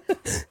ding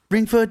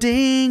ring for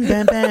ding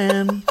bam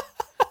bam.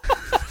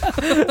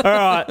 All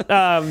right.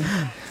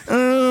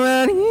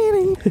 Yeah,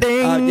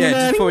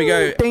 just before we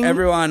go,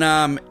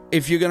 everyone,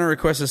 if you're going to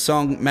request a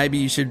song, maybe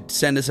you should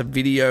send us a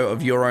video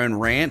of your own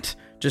rant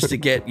just to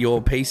get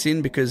your piece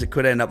in, because it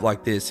could end up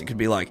like this. It could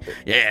be like,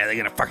 yeah, they're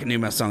going to fucking do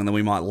my song and then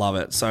we might love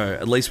it. So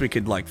at least we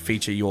could like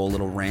feature your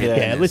little rant. Yeah, in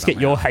there let's get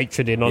somehow. your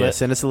hatred in on Yeah, it.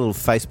 send us a little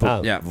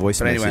Facebook Yeah, voice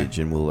but anyway. message,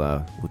 and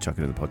we'll chuck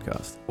it in the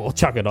podcast. We'll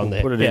chuck it on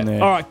there. Put it in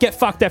there. All right, get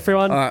fucked,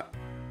 everyone. All right.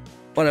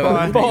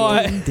 Whatever.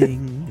 Bye.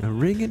 Ding, a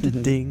ring and a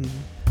ding.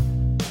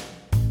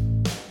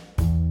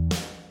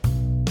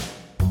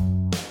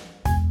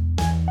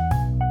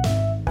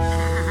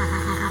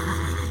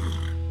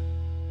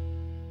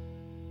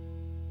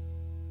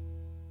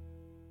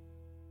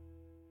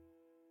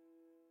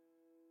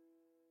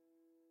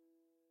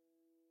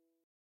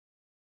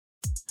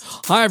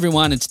 Hi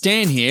everyone, it's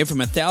Dan here from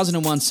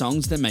 1001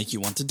 Songs That Make You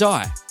Want to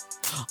Die.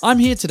 I'm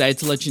here today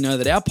to let you know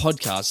that our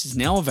podcast is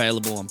now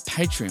available on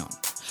Patreon.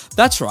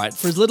 That's right,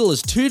 for as little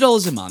as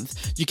 $2 a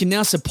month, you can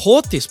now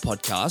support this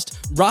podcast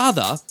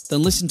rather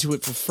than listen to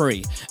it for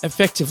free,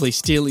 effectively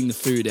stealing the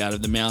food out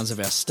of the mouths of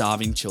our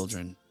starving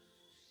children.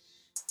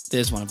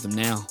 There's one of them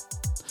now.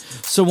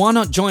 So why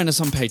not join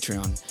us on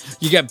Patreon?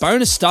 You get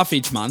bonus stuff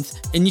each month,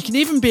 and you can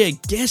even be a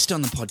guest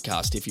on the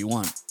podcast if you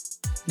want.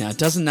 Now,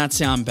 doesn't that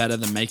sound better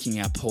than making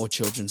our poor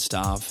children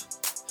starve?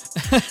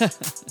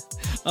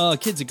 Oh,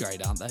 kids are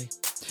great, aren't they?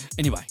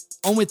 Anyway,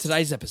 on with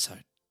today's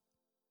episode.